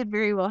 because it could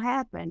very well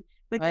happen.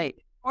 But Right.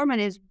 metformin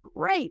is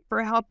great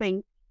for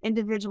helping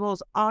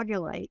individuals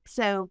ovulate.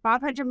 So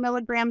 500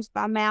 milligrams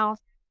by mouth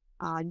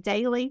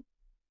daily.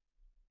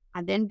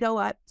 I then go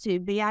up to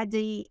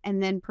BID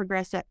and then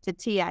progress up to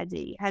TID.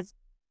 It has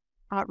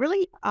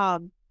really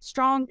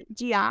strong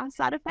GI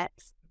side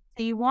effects.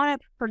 So you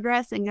want to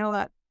progress and go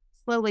up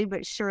slowly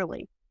but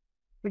surely.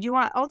 But you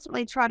want to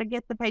ultimately try to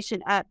get the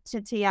patient up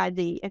to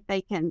TID if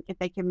they can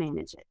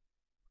manage it.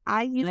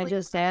 Can I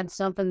just add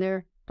something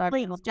there, Dr.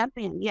 Please jump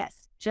in.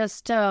 Yes.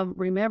 Just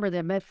remember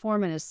that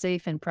metformin is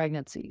safe in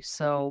pregnancy.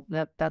 So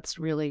that's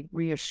really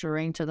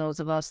reassuring to those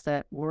of us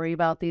that worry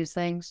about these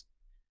things.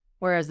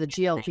 Whereas the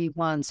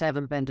GLP-1s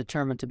haven't been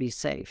determined to be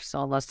safe.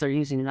 So unless they're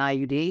using an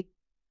IUD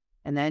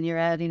and then you're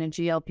adding a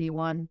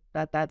GLP-1,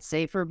 that's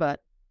safer,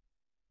 but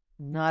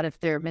not if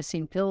they're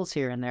missing pills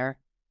here and there.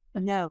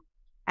 No,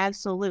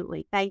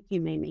 absolutely. Thank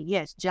you, Mimi.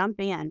 Yes, jump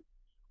in.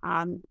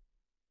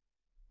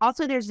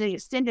 Also, there's the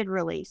extended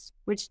release,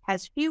 which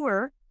has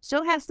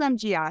still has some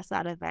GI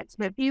side effects,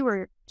 but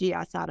fewer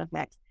GI side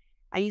effects.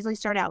 I usually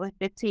start out with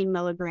 15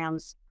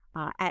 milligrams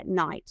at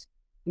night,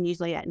 and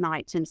usually at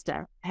night tends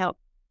to help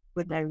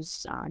with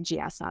those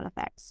GI side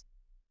effects.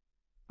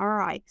 All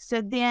right,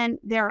 so then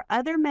there are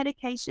other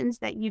medications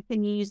that you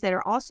can use that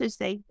are also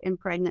safe in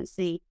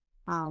pregnancy.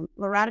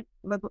 Liraglutide.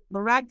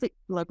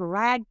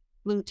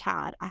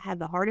 I have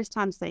the hardest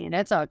time saying it.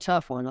 That's a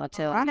tough one, I'll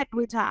tell you.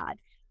 Liraglutide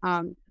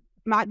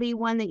might be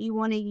one that you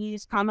want to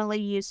use, commonly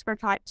used for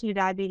type 2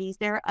 diabetes.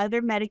 There are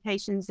other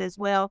medications as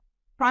well.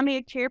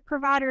 Primary care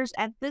providers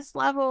at this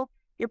level,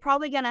 you're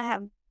probably going to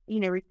have,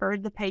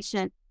 referred the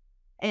patient,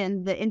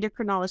 and the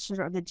endocrinologist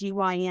or the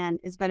GYN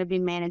is going to be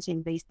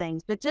managing these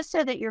things. But just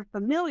so that you're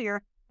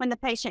familiar, when the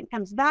patient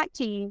comes back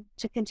to you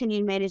to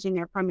continue managing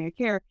their primary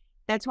care,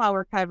 that's why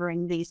we're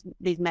covering these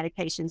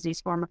medications,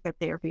 these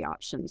pharmacotherapy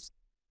options.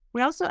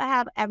 We also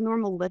have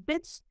abnormal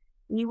lipids.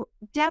 You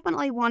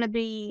definitely want to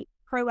be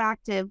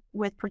proactive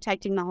with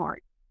protecting the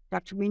heart.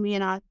 Dr. Mimi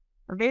and I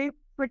are very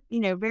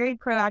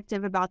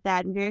proactive about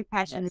that and very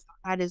passionate about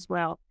that as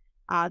well.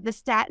 The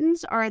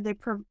statins are the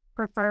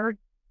preferred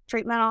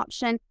treatment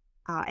option.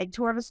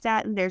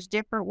 Atorvastatin, there's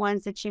different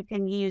ones that you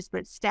can use,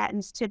 but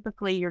statins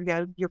typically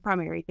your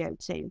primary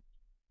go-to.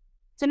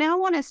 So now I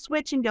want to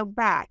switch and go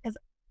back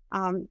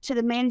to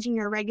the managing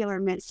your irregular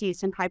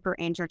menses and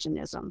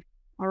hyperandrogenism.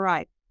 All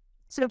right.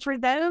 So for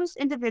those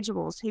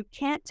individuals who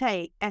can't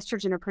take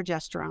estrogen or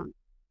progesterone,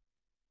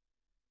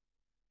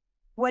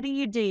 what do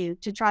you do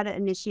to try to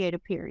initiate a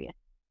period?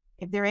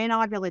 If they're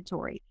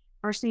anovulatory,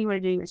 first thing you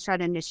want to do is try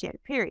to initiate a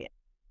period.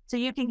 So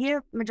you can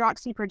give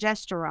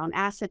medroxyprogesterone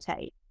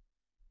acetate.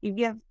 You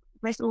give,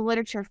 based on the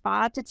literature,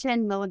 5 to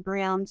 10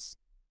 milligrams,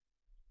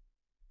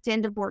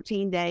 10 to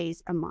 14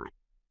 days a month.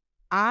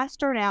 I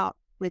start out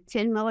with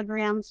 10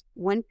 milligrams,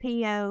 1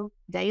 PO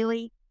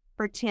daily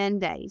for 10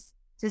 days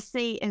to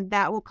see if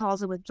that will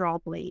cause a withdrawal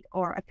bleed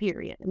or a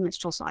period, a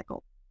menstrual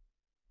cycle.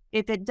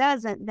 If it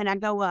doesn't, then I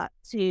go up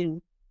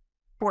to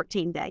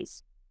 14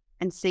 days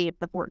and see if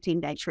the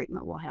 14-day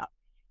treatment will help.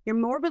 Your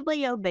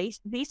morbidly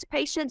obese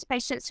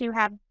patients who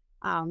have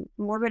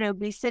morbid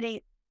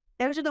obesity,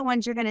 those are the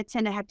ones you're going to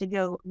tend to have to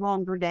go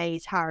longer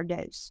days, higher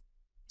dose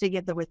to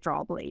get the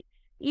withdrawal bleed.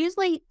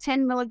 Usually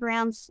 10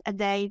 milligrams a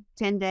day,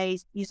 10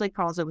 days, usually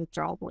cause a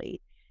withdrawal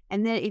bleed.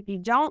 And then if you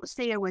don't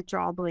see a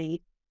withdrawal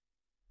bleed,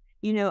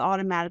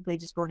 automatically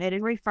just go ahead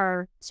and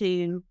refer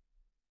to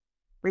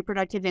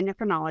reproductive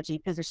endocrinology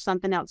because there's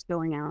something else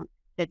going on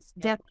that's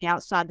definitely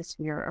outside the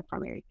sphere of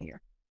primary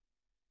care.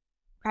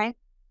 Okay?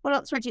 What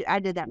else would you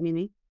add to that,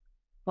 Mimi?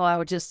 Well, I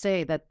would just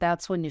say that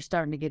that's when you're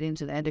starting to get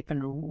into the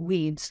endocrine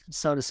weeds,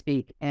 so to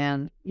speak,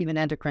 and even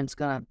endocrine's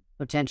going to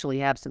potentially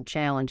have some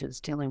challenges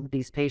dealing with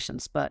these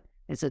patients, but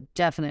it's a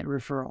definite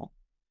referral.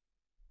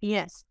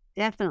 Yes,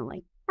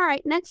 definitely. All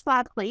right, next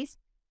slide, please.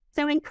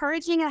 So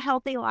encouraging a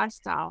healthy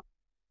lifestyle.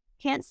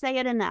 Can't say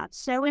it enough.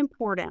 So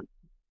important.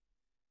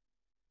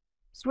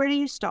 So where do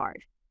you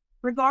start?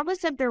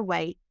 Regardless of their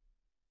weight,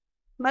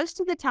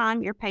 most of the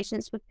time your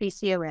patients with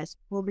PCOS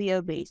will be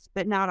obese,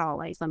 but not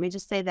always. Let me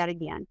just say that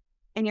again.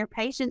 And your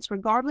patients,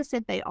 regardless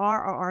if they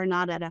are or are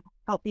not at a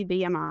healthy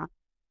BMI,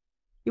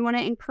 you want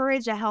to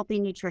encourage a healthy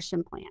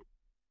nutrition plan.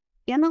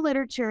 In the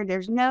literature,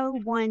 there's no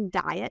one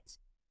diet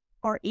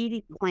or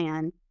eating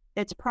plan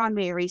that's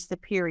primary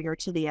superior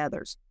to the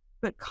others.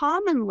 But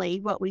commonly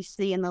what we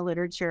see in the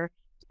literature,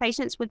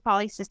 patients with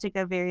polycystic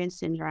ovarian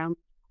syndrome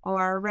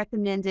are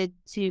recommended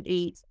to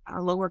eat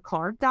a lower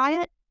carb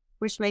diet,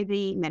 which may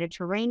be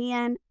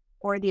Mediterranean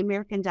or the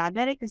American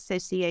Diabetic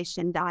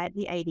Association diet,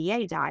 the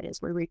ADA diet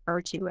as we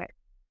refer to it.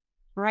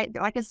 Right?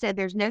 Like I said,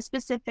 there's no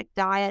specific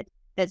diet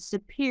that's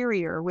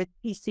superior with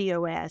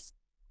PCOS.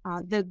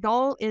 The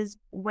goal is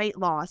weight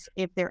loss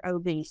if they're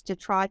obese to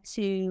try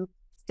to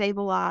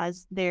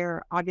stabilize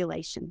their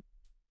ovulation.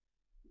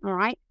 All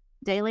right?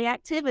 Daily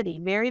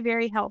activity, very,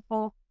 very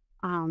helpful.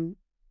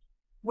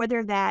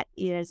 Whether that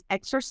is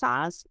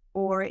exercise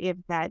or if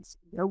that's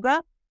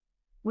yoga,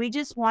 we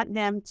just want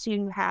them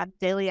to have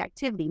daily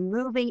activity,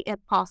 moving if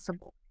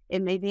possible.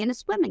 It may be in a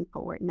swimming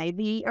pool, it may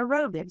be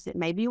aerobics, it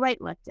may be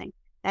weightlifting.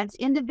 That's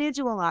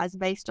individualized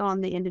based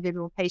on the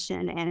individual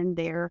patient and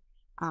their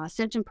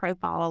symptom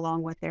profile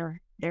along with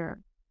their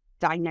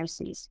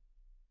diagnoses.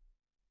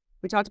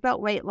 We talked about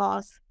weight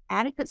loss,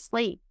 adequate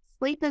sleep.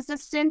 Sleep is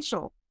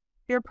essential.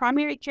 If you're a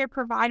primary care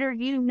provider,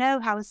 you know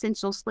how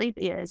essential sleep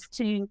is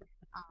to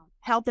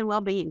health and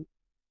well-being.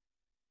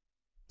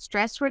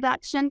 Stress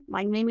reduction,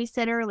 like Mimi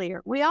said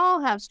earlier, we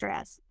all have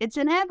stress. It's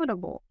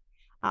inevitable,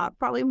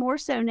 probably more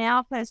so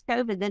now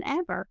post-COVID than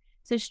ever.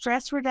 So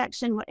stress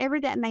reduction,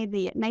 whatever that may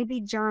be, it may be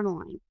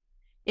journaling,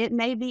 it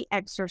may be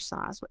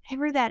exercise,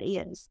 whatever that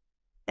is,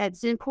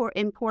 that's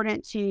important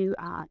to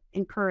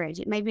encourage.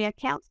 It may be a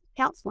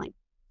counseling.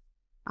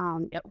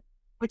 Yep.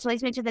 Which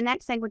leads me to the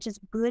next thing, which is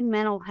good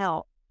mental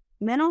health.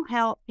 Mental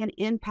health can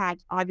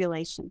impact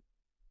ovulation.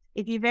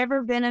 If you've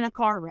ever been in a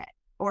car wreck,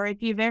 or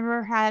if you've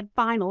ever had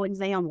final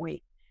exam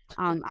week,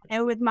 I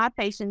know with my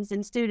patients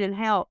in student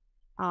health,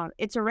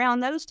 it's around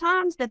those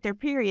times that their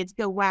periods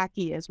go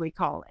wacky, as we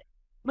call it,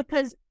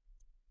 because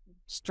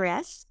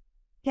stress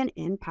can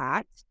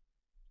impact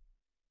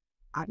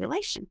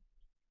ovulation.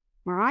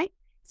 All right.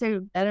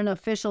 So, At an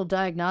official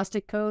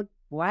diagnostic code,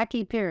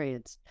 wacky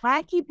periods.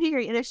 wacky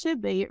period. It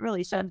should be. It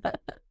really should.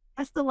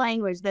 That's the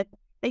language that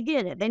they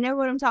get it. They know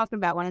what I'm talking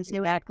about when I say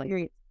Exactly.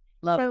 period.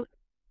 Love So,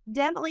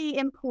 definitely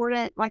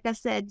important, like I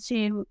said,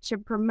 to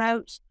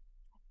promote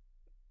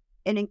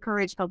and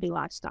encourage healthy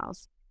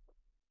lifestyles.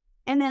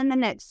 And then the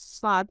next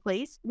slide,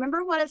 please.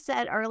 Remember what I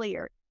said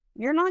earlier.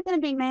 You're not going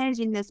to be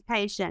managing this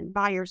patient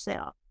by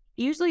yourself.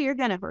 Usually you're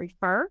going to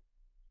refer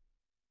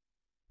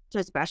to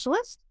a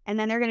specialist, and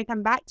then they're going to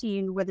come back to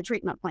you with a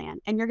treatment plan,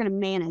 and you're going to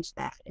manage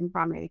that in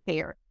primary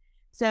care.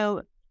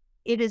 So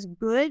it is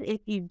good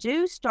if you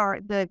do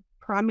start the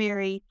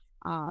primary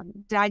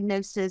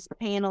diagnosis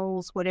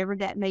panels, whatever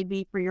that may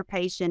be for your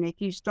patient. If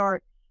you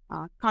start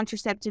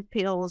contraceptive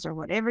pills or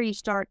whatever you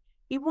start,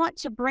 you want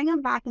to bring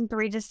them back in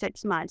 3 to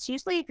 6 months.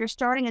 Usually if you're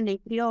starting a new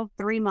pill,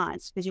 3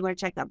 months, because you want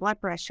to check that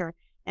blood pressure,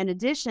 in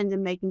addition to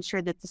making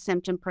sure that the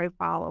symptom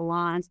profile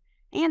aligns.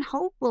 And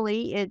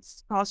hopefully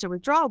it's caused a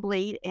withdrawal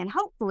bleed, and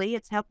hopefully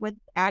it's helped with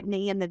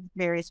acne and the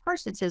various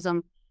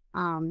hirsutism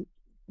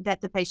that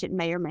the patient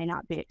may or may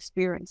not be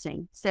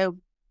experiencing. So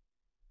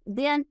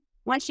then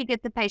once you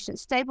get the patient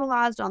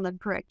stabilized on the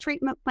correct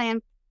treatment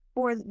plan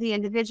for the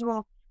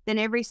individual, then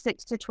every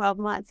 6 to 12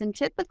 months. And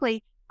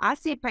typically I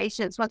see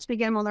patients, once we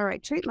get them on the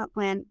right treatment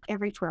plan,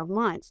 every 12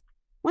 months.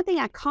 One thing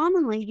I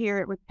commonly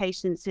hear with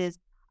patients is,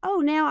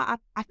 oh, now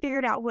I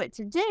figured out what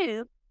to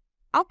do.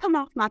 I'll come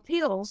off my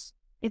pills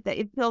if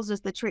pills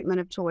is the treatment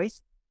of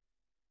choice,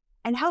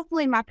 and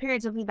hopefully my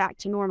periods will be back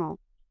to normal.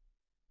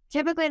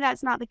 Typically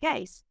that's not the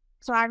case.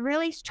 So I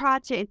really try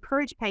to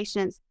encourage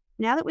patients,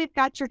 now that we've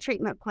got your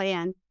treatment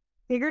plan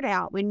figured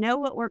out, we know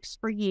what works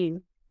for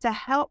you to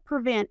help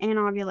prevent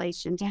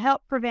anovulation, to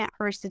help prevent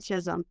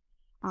hirsutism.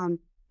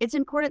 It's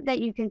important that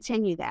you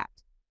continue that,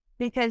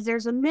 because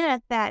there's a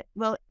myth that,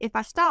 well, if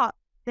I stop,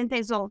 then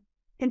things will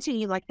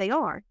continue like they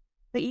are.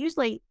 But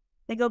usually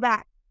they go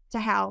back to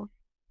how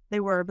they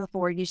were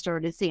before you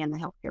started seeing the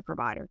healthcare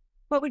provider.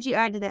 What would you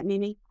add to that,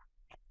 Mimi?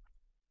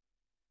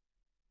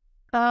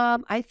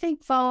 I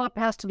think follow-up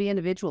has to be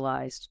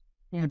individualized.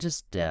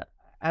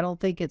 I don't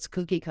think it's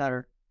cookie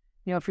cutter.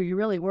 If you're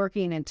really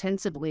working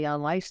intensively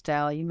on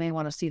lifestyle, you may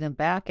want to see them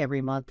back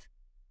every month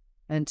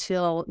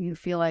until you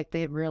feel like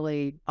they've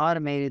really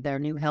automated their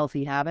new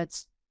healthy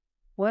habits.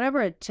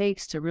 Whatever it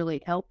takes to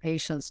really help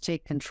patients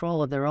take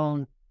control of their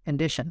own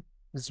condition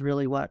is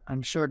really what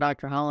I'm sure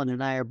Dr. Holland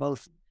and I are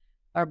both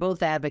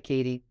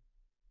advocating.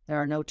 There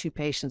are no two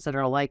patients that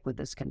are alike with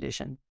this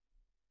condition.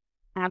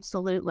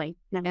 Absolutely.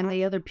 And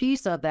the other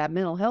piece of that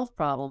mental health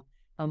problem,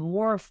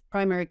 more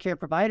primary care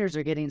providers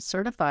are getting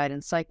certified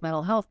in psych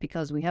mental health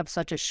because we have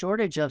such a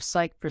shortage of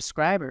psych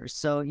prescribers.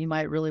 So you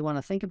might really want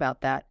to think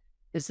about that,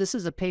 is this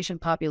is a patient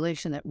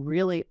population that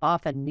really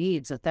often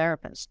needs a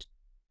therapist,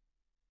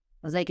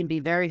 because they can be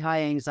very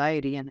high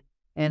anxiety and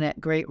at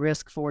great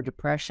risk for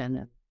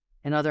depression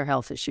and other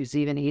health issues,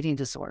 even eating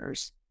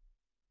disorders.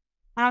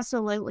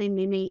 Absolutely,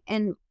 Mimi.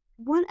 And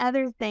one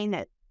other thing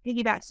that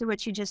piggybacks to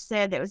what you just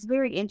said that was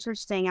very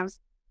interesting, I was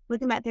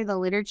looking back through the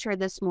literature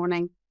this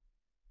morning,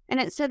 and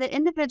it said that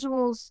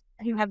individuals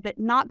who have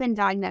not been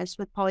diagnosed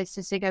with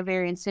polycystic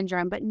ovarian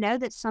syndrome, but know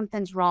that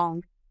something's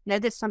wrong, know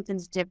that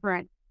something's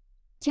different,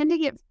 tend to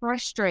get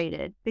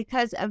frustrated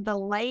because of the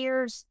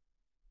layers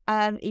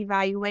of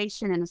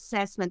evaluation and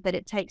assessment that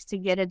it takes to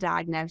get a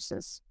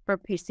diagnosis for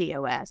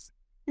PCOS.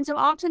 And so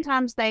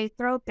oftentimes they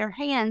throw up their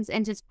hands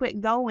and just quit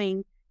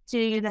going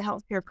to the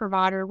healthcare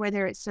provider,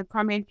 whether it's a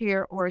primary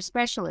care or a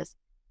specialist.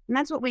 And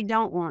that's what we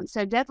don't want.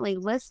 So definitely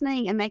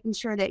listening and making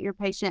sure that your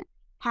patient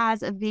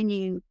has a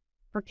venue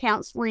for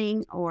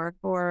counseling or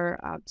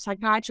for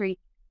psychiatry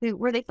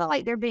where they feel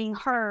like they're being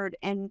heard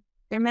and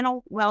their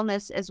mental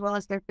wellness as well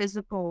as their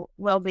physical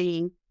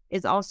well-being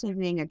is also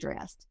being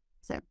addressed.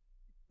 So,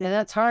 yeah,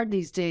 that's hard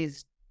these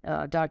days,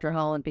 Dr.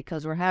 Holland,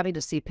 because we're having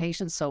to see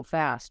patients so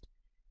fast.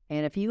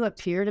 And if you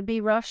appear to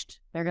be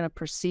rushed, they're going to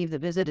perceive the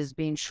visit as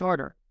being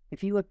shorter.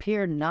 If you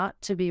appear not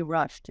to be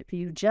rushed, if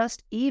you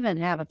just even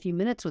have a few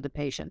minutes with the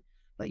patient,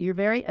 but you're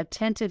very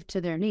attentive to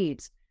their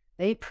needs,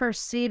 they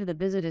perceive the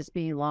visit as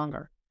being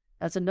longer.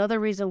 That's another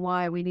reason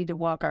why we need to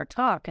walk our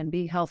talk and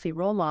be healthy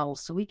role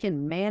models so we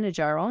can manage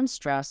our own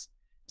stress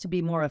to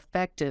be more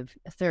effective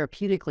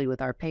therapeutically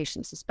with our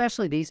patients,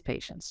 especially these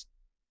patients.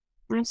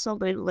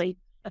 Absolutely.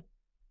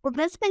 Well,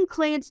 this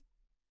concludes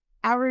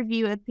our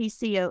review of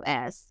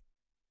PCOS.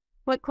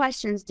 What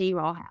questions do you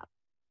all have?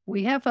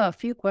 We have a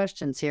few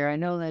questions here. I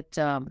know that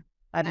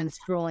I've been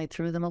scrolling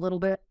through them a little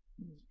bit.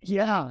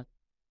 Yeah.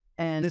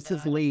 And This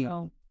is Lee.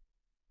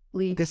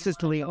 Lee, This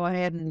is Lee. go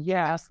ahead and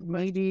ask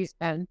ladies.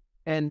 And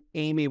And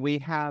Amy, we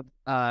have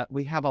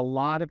a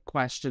lot of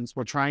questions.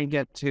 We'll try and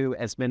get to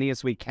as many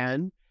as we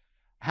can.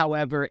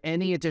 However,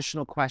 any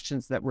additional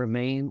questions that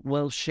remain,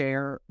 we'll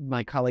share.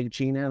 My colleague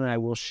Gina and I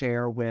will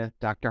share with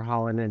Dr.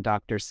 Holland and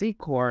Dr.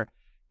 Secor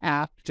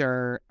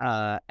after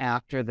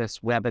this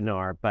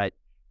webinar. But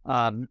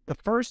the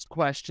first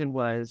question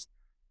was,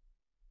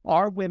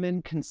 are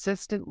women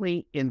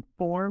consistently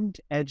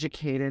informed,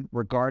 educated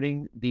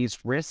regarding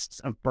these risks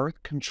of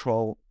birth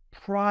control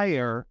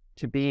prior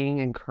to being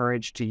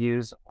encouraged to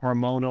use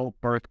hormonal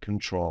birth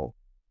control?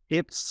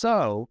 If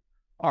so,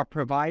 are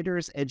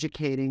providers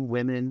educating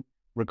women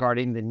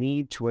regarding the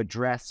need to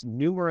address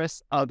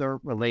numerous other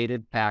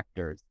related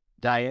factors,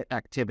 diet,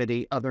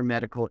 activity, other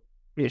medical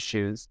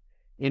issues,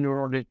 in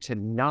order to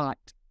not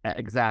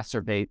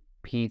exacerbate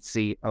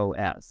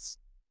PCOS?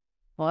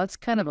 Well, that's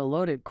kind of a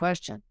loaded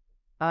question.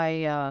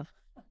 That's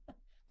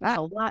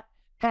a lot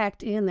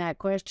packed in that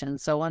question,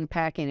 so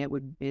unpacking it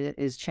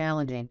is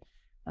challenging.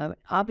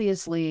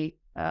 Obviously,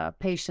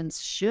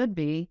 patients should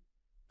be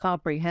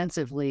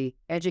comprehensively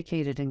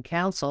educated and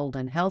counseled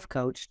and health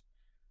coached.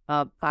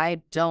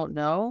 I don't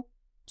know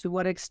to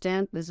what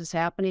extent this is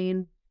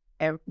happening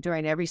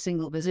during every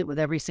single visit with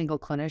every single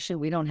clinician.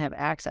 We don't have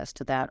access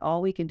to that.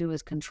 All we can do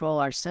is control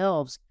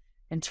ourselves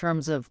in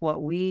terms of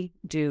what we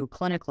do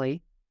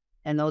clinically,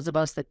 and those of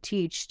us that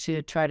teach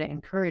to try to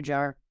encourage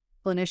our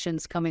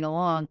clinicians coming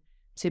along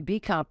to be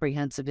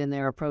comprehensive in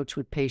their approach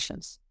with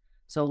patients.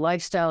 So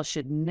lifestyle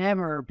should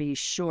never be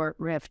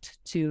short-riffed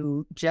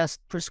to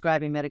just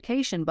prescribing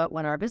medication, but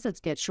when our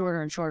visits get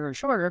shorter and shorter and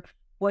shorter,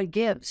 what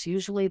gives?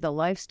 Usually the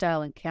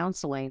lifestyle and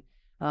counseling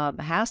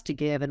has to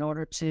give in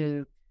order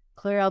to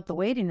clear out the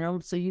waiting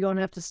room so you don't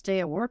have to stay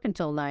at work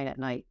until 9 at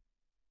night.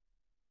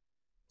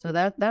 So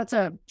that's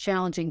a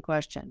challenging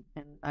question.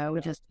 And I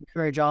would just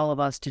encourage all of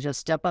us to just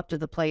step up to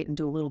the plate and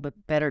do a little bit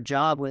better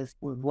job with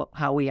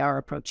how we are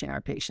approaching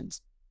our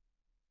patients.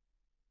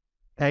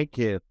 Thank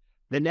you.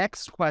 The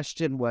next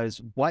question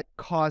was, what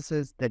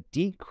causes the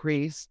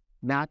decreased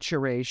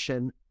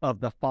maturation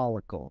of the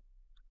follicle?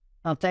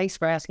 Thanks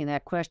for asking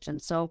that question.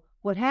 So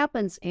what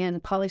happens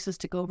in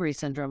polycystic ovary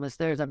syndrome is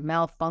there's a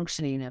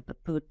malfunctioning of the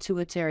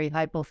pituitary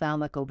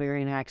hypothalamic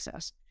ovarian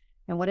axis.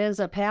 And what ends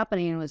up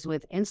happening is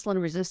with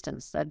insulin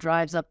resistance that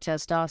drives up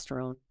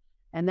testosterone,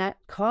 and that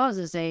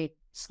causes a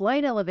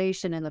slight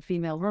elevation in the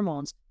female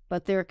hormones,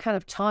 but they're kind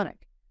of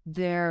tonic.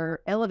 They're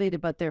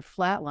elevated, but they're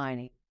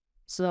flatlining.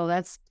 So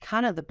that's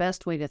kind of the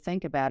best way to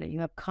think about it. You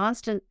have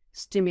constant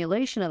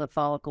stimulation of the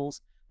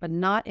follicles, but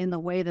not in the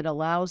way that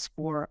allows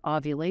for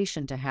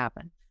ovulation to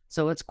happen.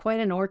 So it's quite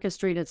an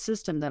orchestrated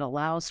system that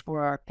allows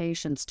for our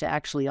patients to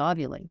actually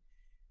ovulate.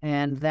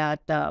 And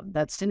that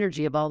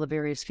synergy of all the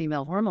various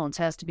female hormones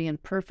has to be in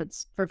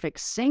perfect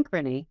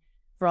synchrony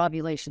for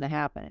ovulation to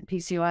happen. In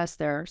PCOS,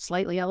 they're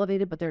slightly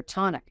elevated, but they're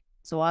tonic,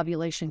 so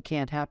ovulation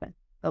can't happen.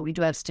 But we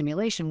do have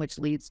stimulation, which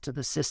leads to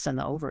the cysts in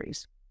the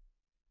ovaries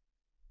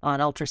on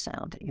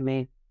ultrasound, you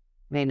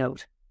may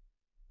note,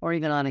 or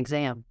even on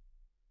exam.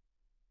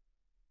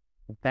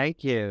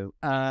 Thank you.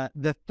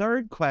 The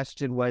third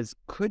question was,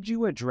 could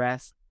you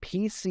address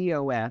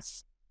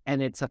PCOS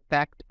and its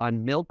effect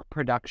on milk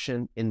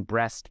production in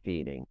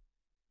breastfeeding?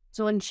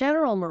 So in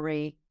general,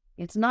 Marie,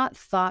 it's not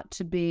thought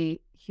to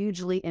be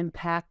hugely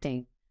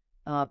impacting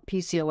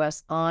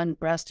PCOS on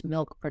breast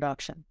milk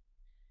production.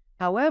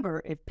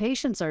 However, if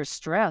patients are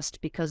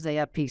stressed because they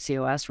have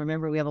PCOS,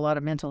 remember we have a lot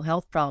of mental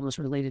health problems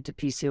related to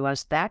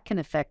PCOS, that can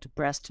affect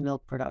breast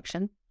milk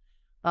production.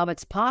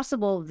 It's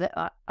possible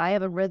that I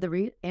haven't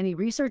read any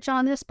research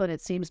on this, but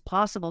it seems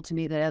possible to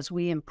me that as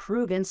we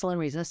improve insulin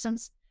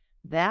resistance,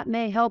 that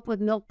may help with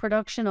milk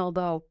production,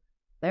 although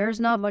there's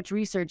not much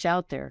research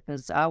out there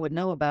because I would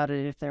know about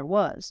it if there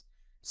was.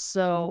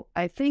 So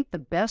I think the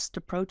best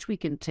approach we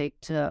can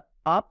take to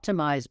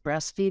optimize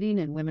breastfeeding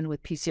in women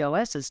with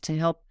PCOS is to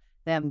help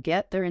them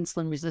get their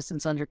insulin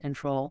resistance under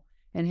control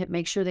and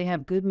make sure they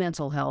have good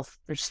mental health.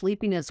 They're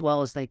sleeping as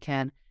well as they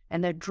can,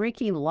 and they're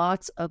drinking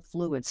lots of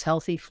fluids,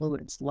 healthy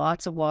fluids,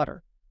 lots of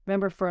water.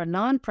 Remember, for a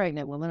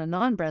non-pregnant woman, a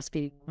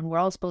non-breastfeeding woman, we're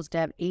all supposed to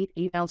have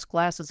 8-ounce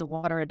glasses of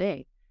water a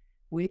day.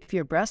 If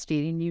you're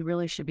breastfeeding, you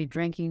really should be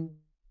drinking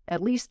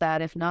at least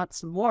that, if not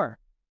some more.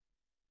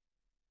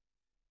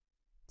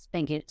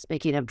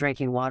 Speaking of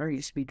drinking water,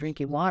 you should be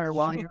drinking water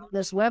while you're on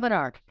this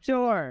webinar.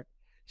 Sure.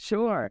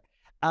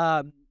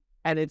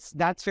 And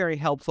that's very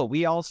helpful.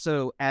 We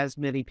also, as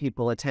many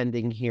people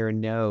attending here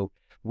know,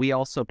 we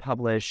also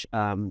publish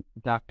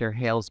Dr.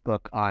 Hale's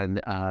book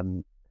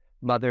on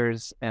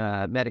mother's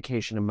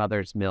medication and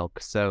mother's milk.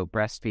 So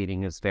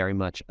breastfeeding is very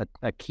much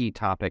a key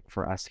topic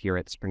for us here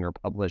at Springer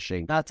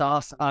Publishing. That's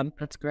awesome.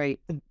 That's great.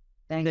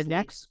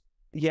 Thanks.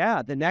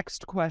 The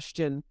next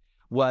question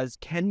was,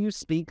 can you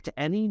speak to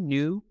any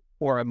new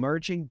or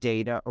emerging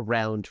data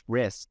around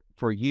risk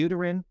for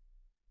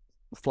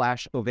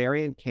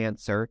uterine/ovarian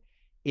cancer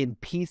in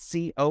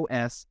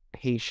PCOS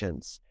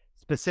patients,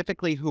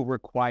 specifically who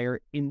required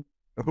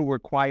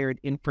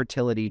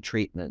infertility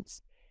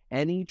treatments?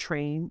 Any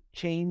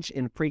change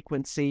in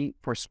frequency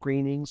for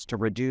screenings to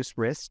reduce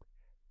risk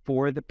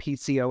for the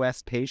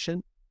PCOS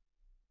patient?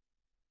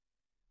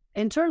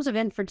 In terms of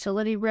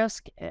infertility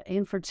risk,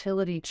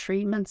 infertility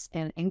treatments,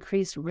 and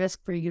increased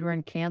risk for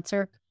uterine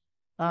cancer,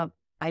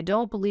 I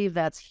don't believe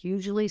that's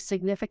hugely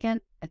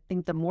significant. I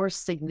think the more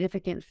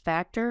significant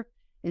factor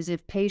is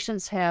if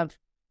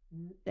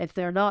if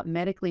they're not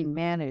medically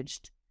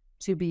managed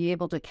to be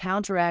able to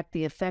counteract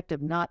the effect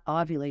of not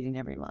ovulating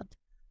every month.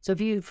 So if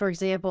you, for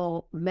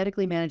example,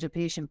 medically manage a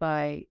patient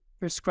by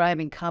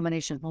prescribing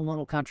combination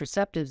hormonal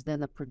contraceptives, then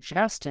the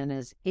progestin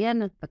is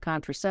in the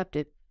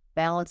contraceptive,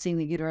 balancing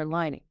the uterine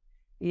lining.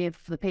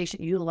 If the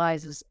patient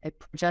utilizes a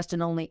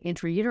progestin-only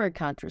intrauterine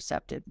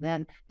contraceptive,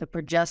 then the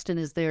progestin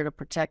is there to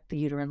protect the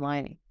uterine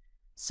lining.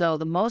 So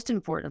the most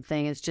important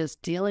thing is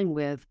just dealing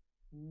with,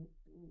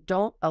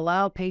 don't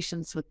allow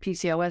patients with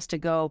PCOS to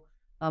go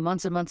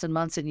months and months and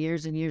months and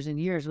years and years and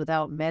years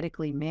without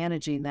medically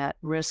managing that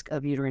risk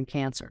of uterine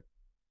cancer.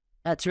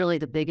 That's really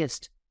the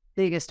biggest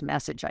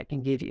message I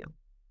can give you.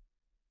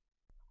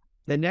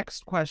 The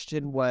next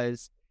question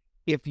was,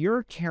 if you're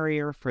a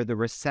carrier for the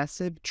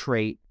recessive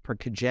trait for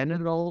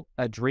congenital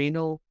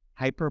adrenal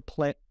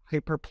hyperplasia,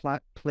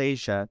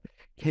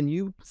 can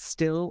you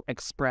still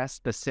express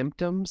the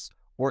symptoms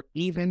or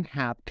even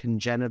have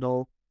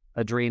congenital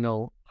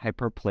adrenal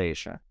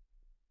hyperplasia?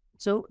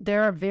 So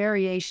there are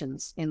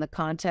variations in the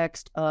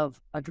context of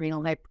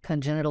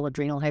congenital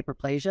adrenal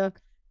hyperplasia.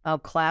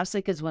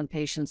 Classic is when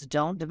patients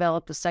don't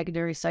develop the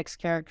secondary sex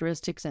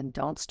characteristics and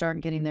don't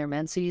start getting their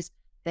menses.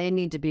 They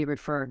need to be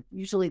referred.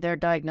 Usually they're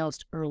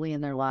diagnosed early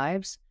in their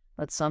lives,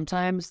 but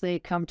sometimes they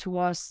come to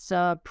us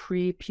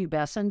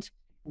prepubescent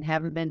and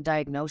haven't been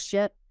diagnosed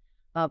yet.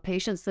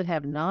 Patients that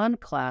have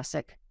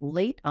non-classic,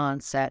 late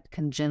onset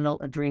congenital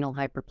adrenal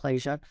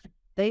hyperplasia,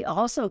 they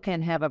also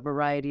can have a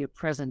variety of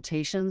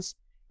presentations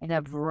and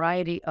a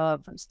variety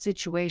of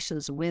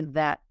situations with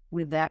that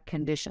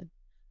condition.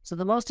 So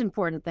the most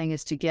important thing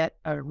is to get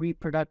an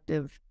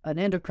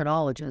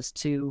endocrinologist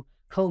to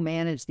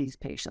co-manage these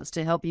patients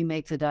to help you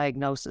make the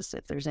diagnosis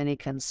if there's any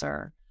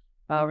concern.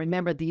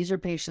 Remember, these are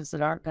patients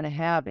that aren't going to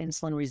have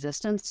insulin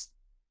resistance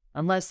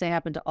unless they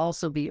happen to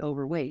also be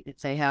overweight.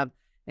 If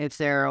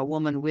they're a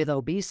woman with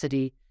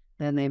obesity,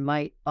 then they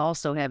might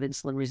also have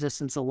insulin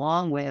resistance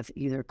along with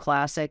either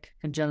classic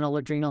congenital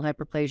adrenal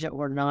hyperplasia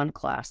or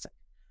non-classic.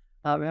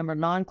 Remember,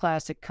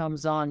 non-classic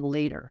comes on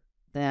later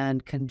than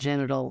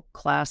congenital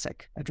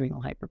classic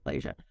adrenal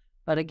hyperplasia.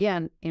 But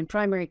again, in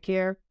primary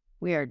care,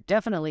 we are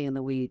definitely in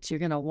the weeds. You're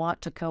going to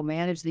want to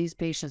co-manage these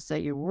patients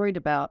that you're worried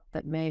about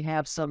that may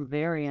have some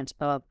variant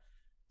of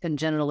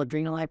congenital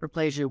adrenal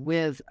hyperplasia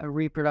with a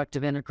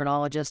reproductive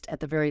endocrinologist, at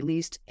the very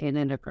least, an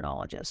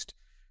endocrinologist,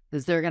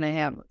 because they're going to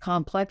have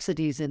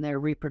complexities in their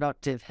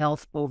reproductive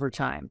health over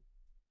time,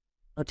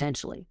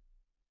 potentially.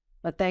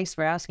 But thanks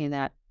for asking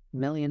that $1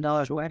 million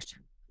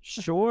question.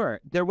 Sure.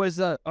 There was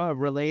a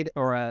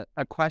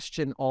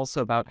question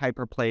also about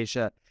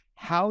hyperplasia.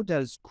 How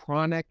does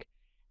chronic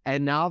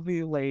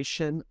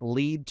anovulation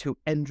lead to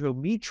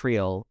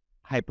endometrial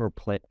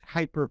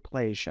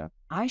hyperplasia?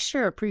 I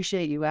sure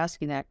appreciate you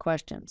asking that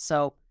question.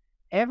 So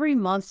every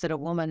month that a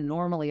woman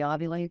normally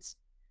ovulates,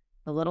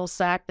 the little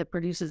sac that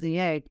produces the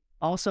egg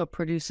also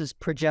produces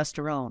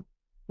progesterone,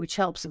 which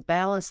helps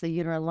balance the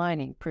uterine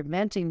lining,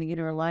 preventing the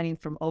uterine lining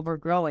from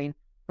overgrowing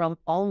from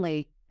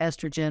only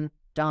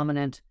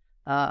estrogen-dominant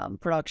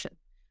production.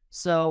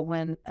 So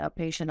when a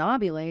patient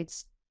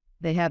ovulates,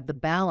 they have the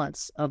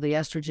balance of the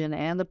estrogen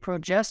and the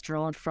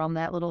progesterone from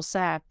that little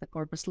sac, the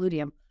corpus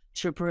luteum,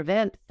 to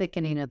prevent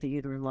thickening of the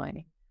uterine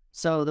lining.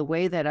 So the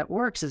way that it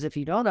works is if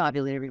you don't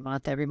ovulate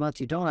every month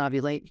you don't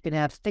ovulate, you can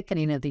have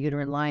thickening of the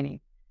uterine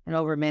lining. And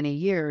over many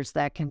years,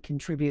 that can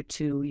contribute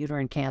to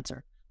uterine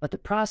cancer. But the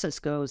process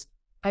goes,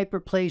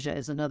 hyperplasia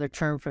is another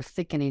term for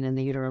thickening in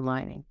the uterine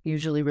lining,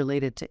 usually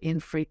related to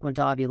infrequent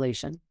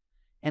ovulation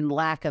and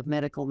lack of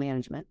medical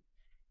management.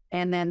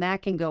 And then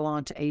that can go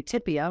on to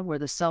atypia, where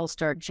the cells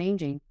start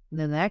changing. And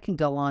then that can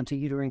go on to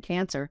uterine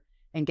cancer.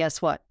 And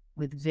guess what?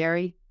 With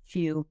very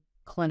few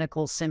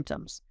clinical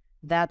symptoms.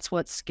 That's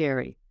what's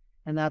scary.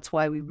 And that's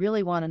why we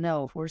really want to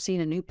know if we're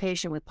seeing a new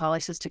patient with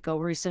polycystic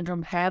ovary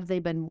syndrome, have they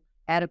been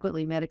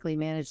adequately medically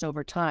managed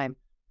over time?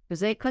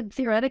 Because they could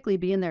theoretically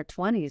be in their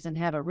 20s and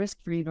have a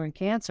risk for uterine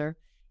cancer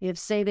if,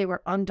 say, they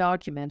were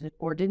undocumented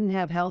or didn't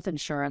have health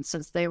insurance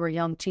since they were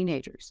young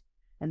teenagers,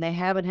 and they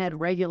haven't had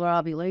regular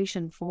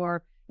ovulation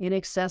for in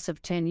excess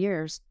of 10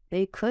 years,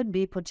 they could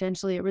be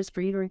potentially at risk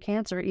for uterine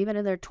cancer even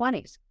in their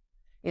 20s.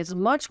 It's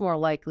much more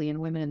likely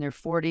in women in their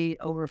 40,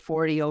 over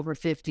 50,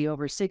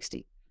 over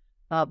 60.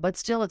 But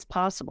still, it's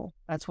possible.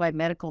 That's why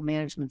medical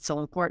management is so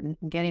important,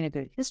 and getting a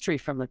good history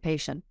from the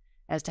patient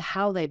as to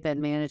how they've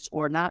been managed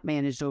or not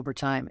managed over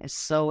time is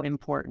so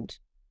important.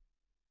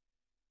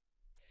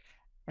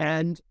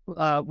 And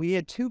we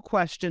had two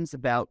questions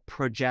about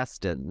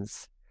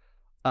progestins.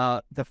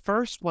 The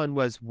first one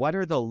was, what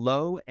are the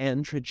low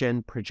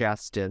androgen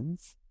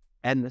progestins?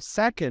 And the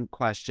second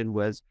question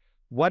was,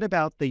 what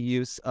about the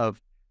use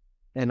of,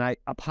 and I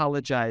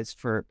apologize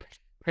for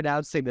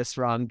pronouncing this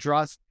wrong,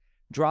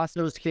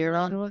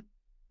 drospirenone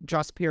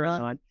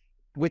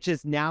which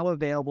is now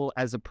available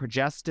as a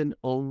progestin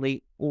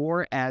only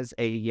or as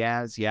a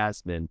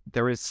Yasmin.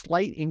 There is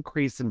slight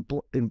increase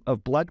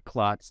of blood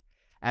clots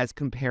as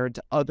compared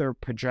to other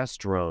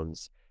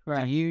progesterones.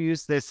 Right. Do you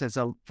use this as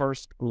a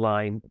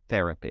first-line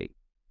therapy?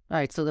 All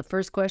right. So the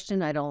first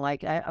question I don't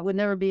like. I would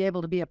never be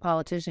able to be a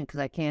politician because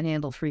I can't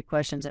handle 3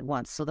 questions at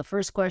once. So the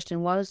first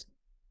question was,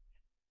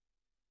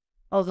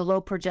 the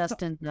low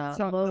progestin.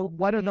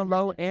 What are the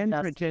low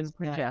androgen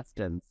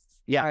progestins?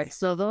 Yeah. All right.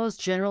 So those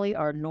generally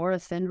are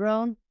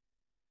norethindrone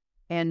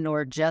and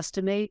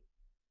norgestimate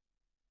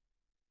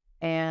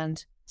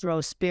and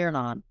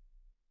drospirenone.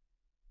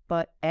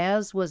 But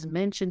as was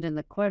mentioned in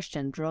the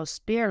question,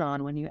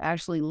 drospirenone, when you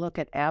actually look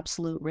at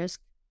absolute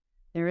risk,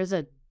 there is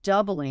a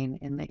doubling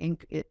in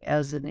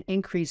as an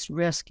increased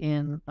risk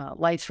in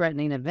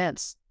life-threatening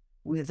events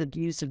with the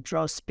use of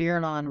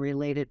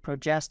drospirenone-related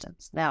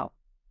progestins. Now,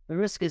 the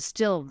risk is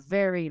still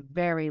very,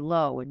 very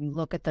low when you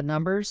look at the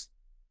numbers.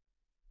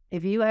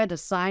 If you had to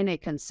sign a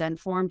consent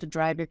form to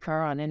drive your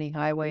car on any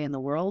highway in the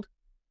world,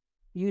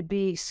 you'd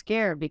be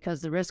scared because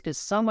the risk is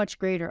so much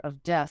greater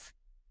of death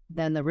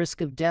than the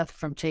risk of death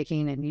from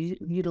taking and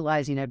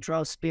utilizing a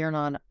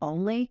drospirenone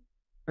only,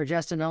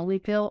 progestin only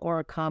pill, or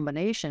a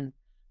combination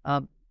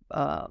of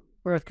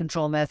birth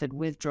control method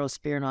with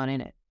drospirenone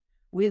in it.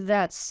 With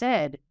that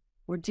said,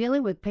 we're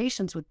dealing with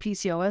patients with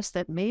PCOS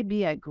that may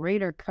be at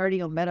greater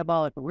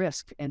cardiometabolic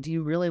risk. And do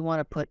you really want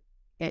to put,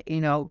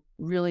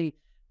 really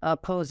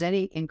pose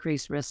any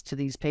increased risk to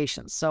these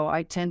patients? So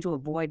I tend to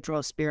avoid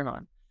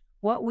drospirenone.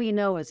 What we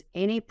know is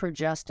any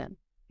progestin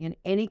in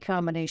any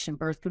combination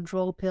birth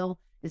control pill,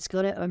 it's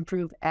going to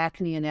improve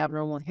acne and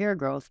abnormal hair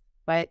growth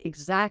by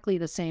exactly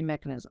the same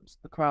mechanisms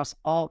across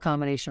all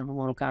combination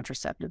hormonal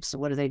contraceptives. So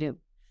what do?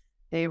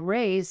 They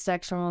raise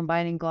sex hormone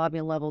binding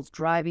globulin levels,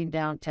 driving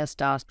down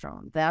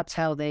testosterone. That's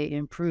how they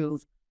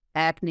improve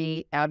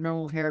acne,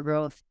 abnormal hair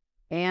growth,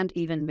 and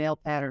even male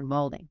pattern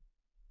molding.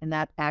 And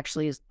that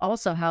actually is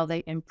also how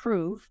they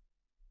improve,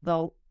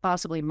 though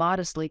possibly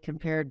modestly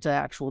compared to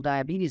actual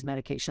diabetes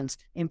medications,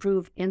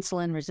 improve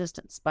insulin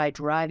resistance by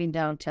driving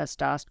down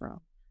testosterone.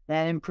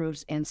 That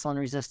improves insulin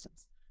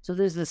resistance. So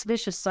there's this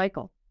vicious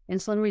cycle.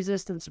 Insulin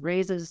resistance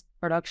raises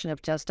production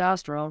of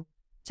testosterone.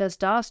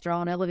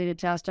 Elevated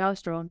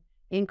testosterone,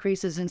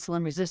 increases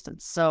insulin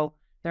resistance. So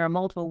there are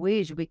multiple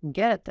ways we can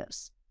get at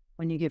this.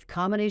 When you give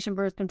combination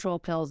birth control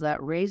pills,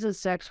 that raises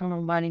sex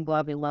hormone binding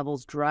globulin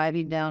levels,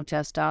 driving down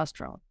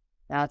testosterone.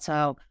 That's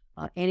how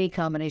any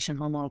combination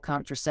hormonal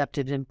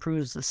contraceptive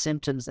improves the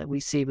symptoms that we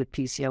see with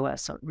PCOS.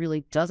 So it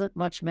really doesn't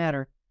much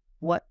matter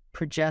what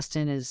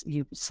progestin is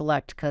you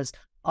select, because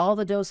all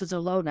the doses are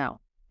low now.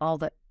 All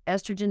the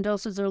estrogen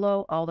doses are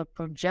low. All the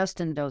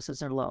progestin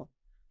doses are low.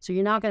 So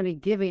you're not going to be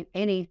giving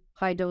any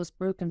high-dose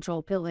birth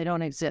control pill. They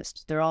don't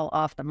exist. They're all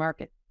off the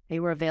market. They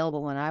were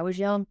available when I was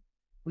young.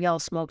 We all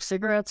smoked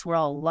cigarettes. We're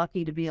all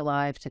lucky to be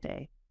alive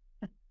today.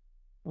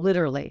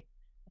 Literally.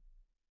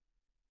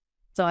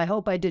 So I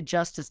hope I did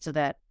justice to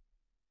that.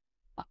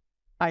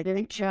 I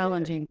think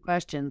challenging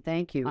question.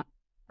 Thank you.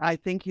 I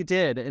think you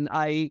did. And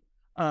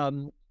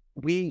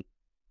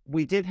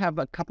we did have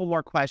a couple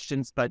more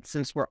questions, but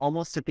since we're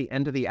almost at the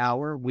end of the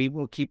hour, we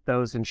will keep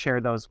those and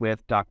share those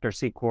with Dr.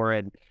 Secor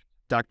and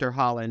Dr.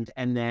 Holland,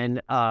 and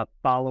then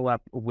follow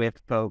up with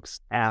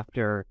folks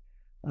after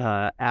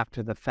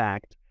the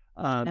fact.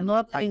 And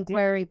love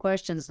inquiry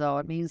questions, though.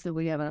 It means that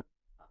we have an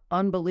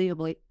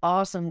unbelievably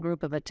awesome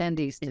group of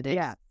attendees today.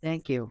 Yeah.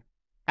 Thank you.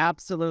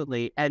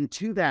 Absolutely. And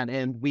to that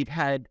end, we've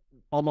had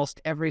almost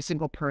every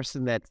single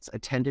person that's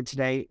attended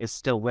today is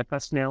still with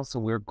us now. So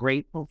we're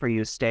grateful for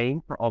you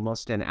staying for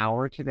almost an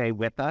hour today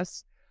with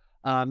us.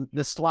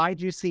 The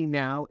slide you see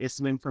now is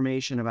some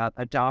information about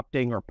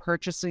adopting or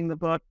purchasing the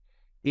book.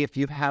 If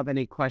you have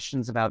any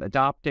questions about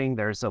adopting,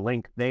 there's a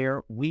link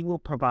there. We will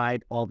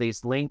provide all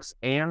these links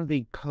and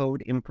the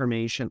code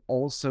information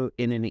also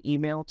in an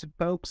email to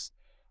folks.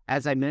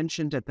 As I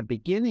mentioned at the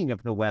beginning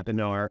of the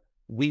webinar,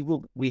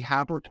 we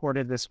have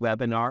recorded this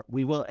webinar.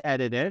 We will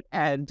edit it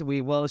and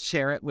we will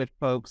share it with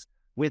folks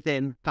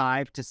within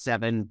 5 to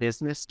 7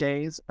 business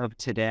days of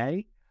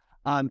today.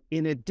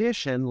 In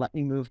addition, let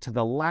me move to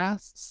the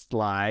last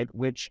slide,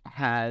 which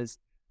has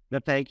the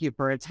thank you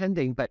for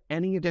attending, but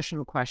any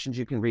additional questions,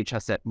 you can reach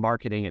us at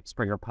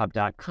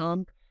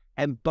marketing@springerpub.com.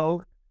 And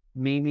both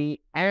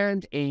Mimi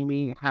and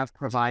Amy have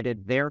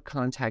provided their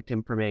contact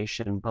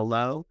information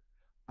below.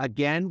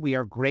 Again, we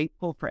are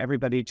grateful for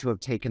everybody to have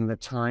taken the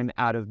time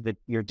out of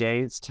your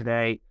days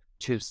today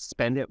to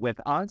spend it with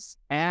us.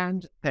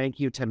 And thank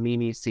you to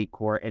Mimi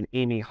Secor and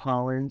Amy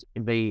Holland.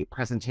 The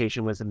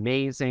presentation was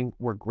amazing.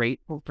 We're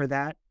grateful for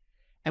that.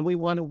 And we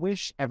want to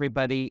wish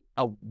everybody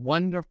a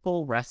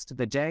wonderful rest of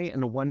the day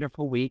and a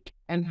wonderful week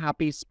and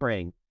happy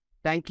spring.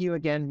 Thank you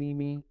again,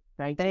 Mimi.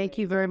 Thank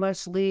you very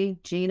much, Lee,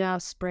 Gina,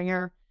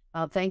 Springer.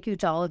 Thank you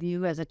to all of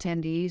you as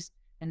attendees.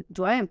 And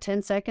do I have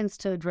 10 seconds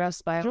to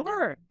address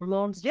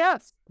hormones?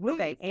 Yes.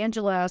 Okay.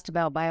 Angela asked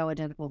about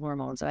bioidentical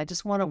hormones. And I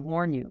just want to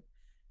warn you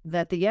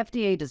that the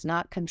FDA does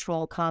not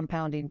control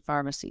compounding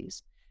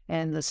pharmacies.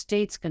 and the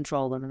states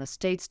control them, and the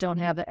states don't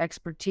have the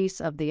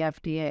expertise of the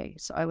FDA.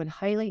 So I would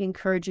highly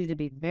encourage you to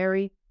be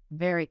very,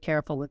 very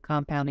careful with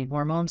compounding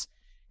hormones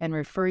and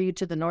refer you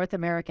to the North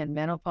American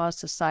Menopause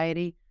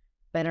Society,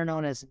 better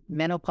known as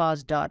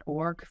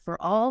menopause.org, for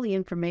all the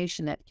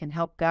information that can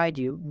help guide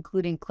you,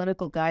 including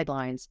clinical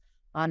guidelines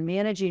on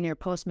managing your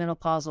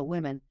postmenopausal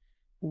women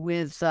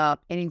with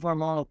any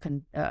hormonal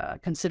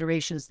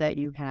considerations that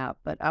you have.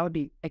 But I would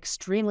be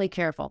extremely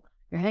careful.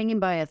 You're hanging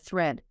by a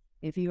thread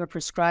if you are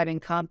prescribing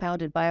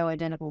compounded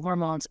bioidentical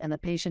hormones and the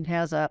patient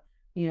has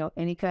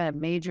any kind of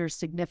major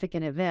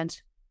significant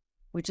event,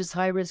 which is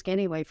high risk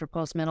anyway for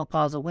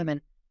postmenopausal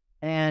women,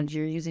 and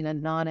you're using a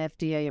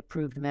non-FDA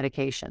approved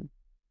medication.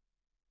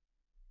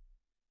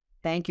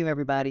 Thank you,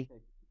 everybody.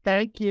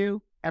 Thank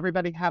you.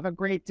 Everybody have a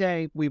great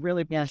day. We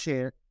really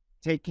appreciate it.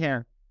 Take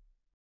care.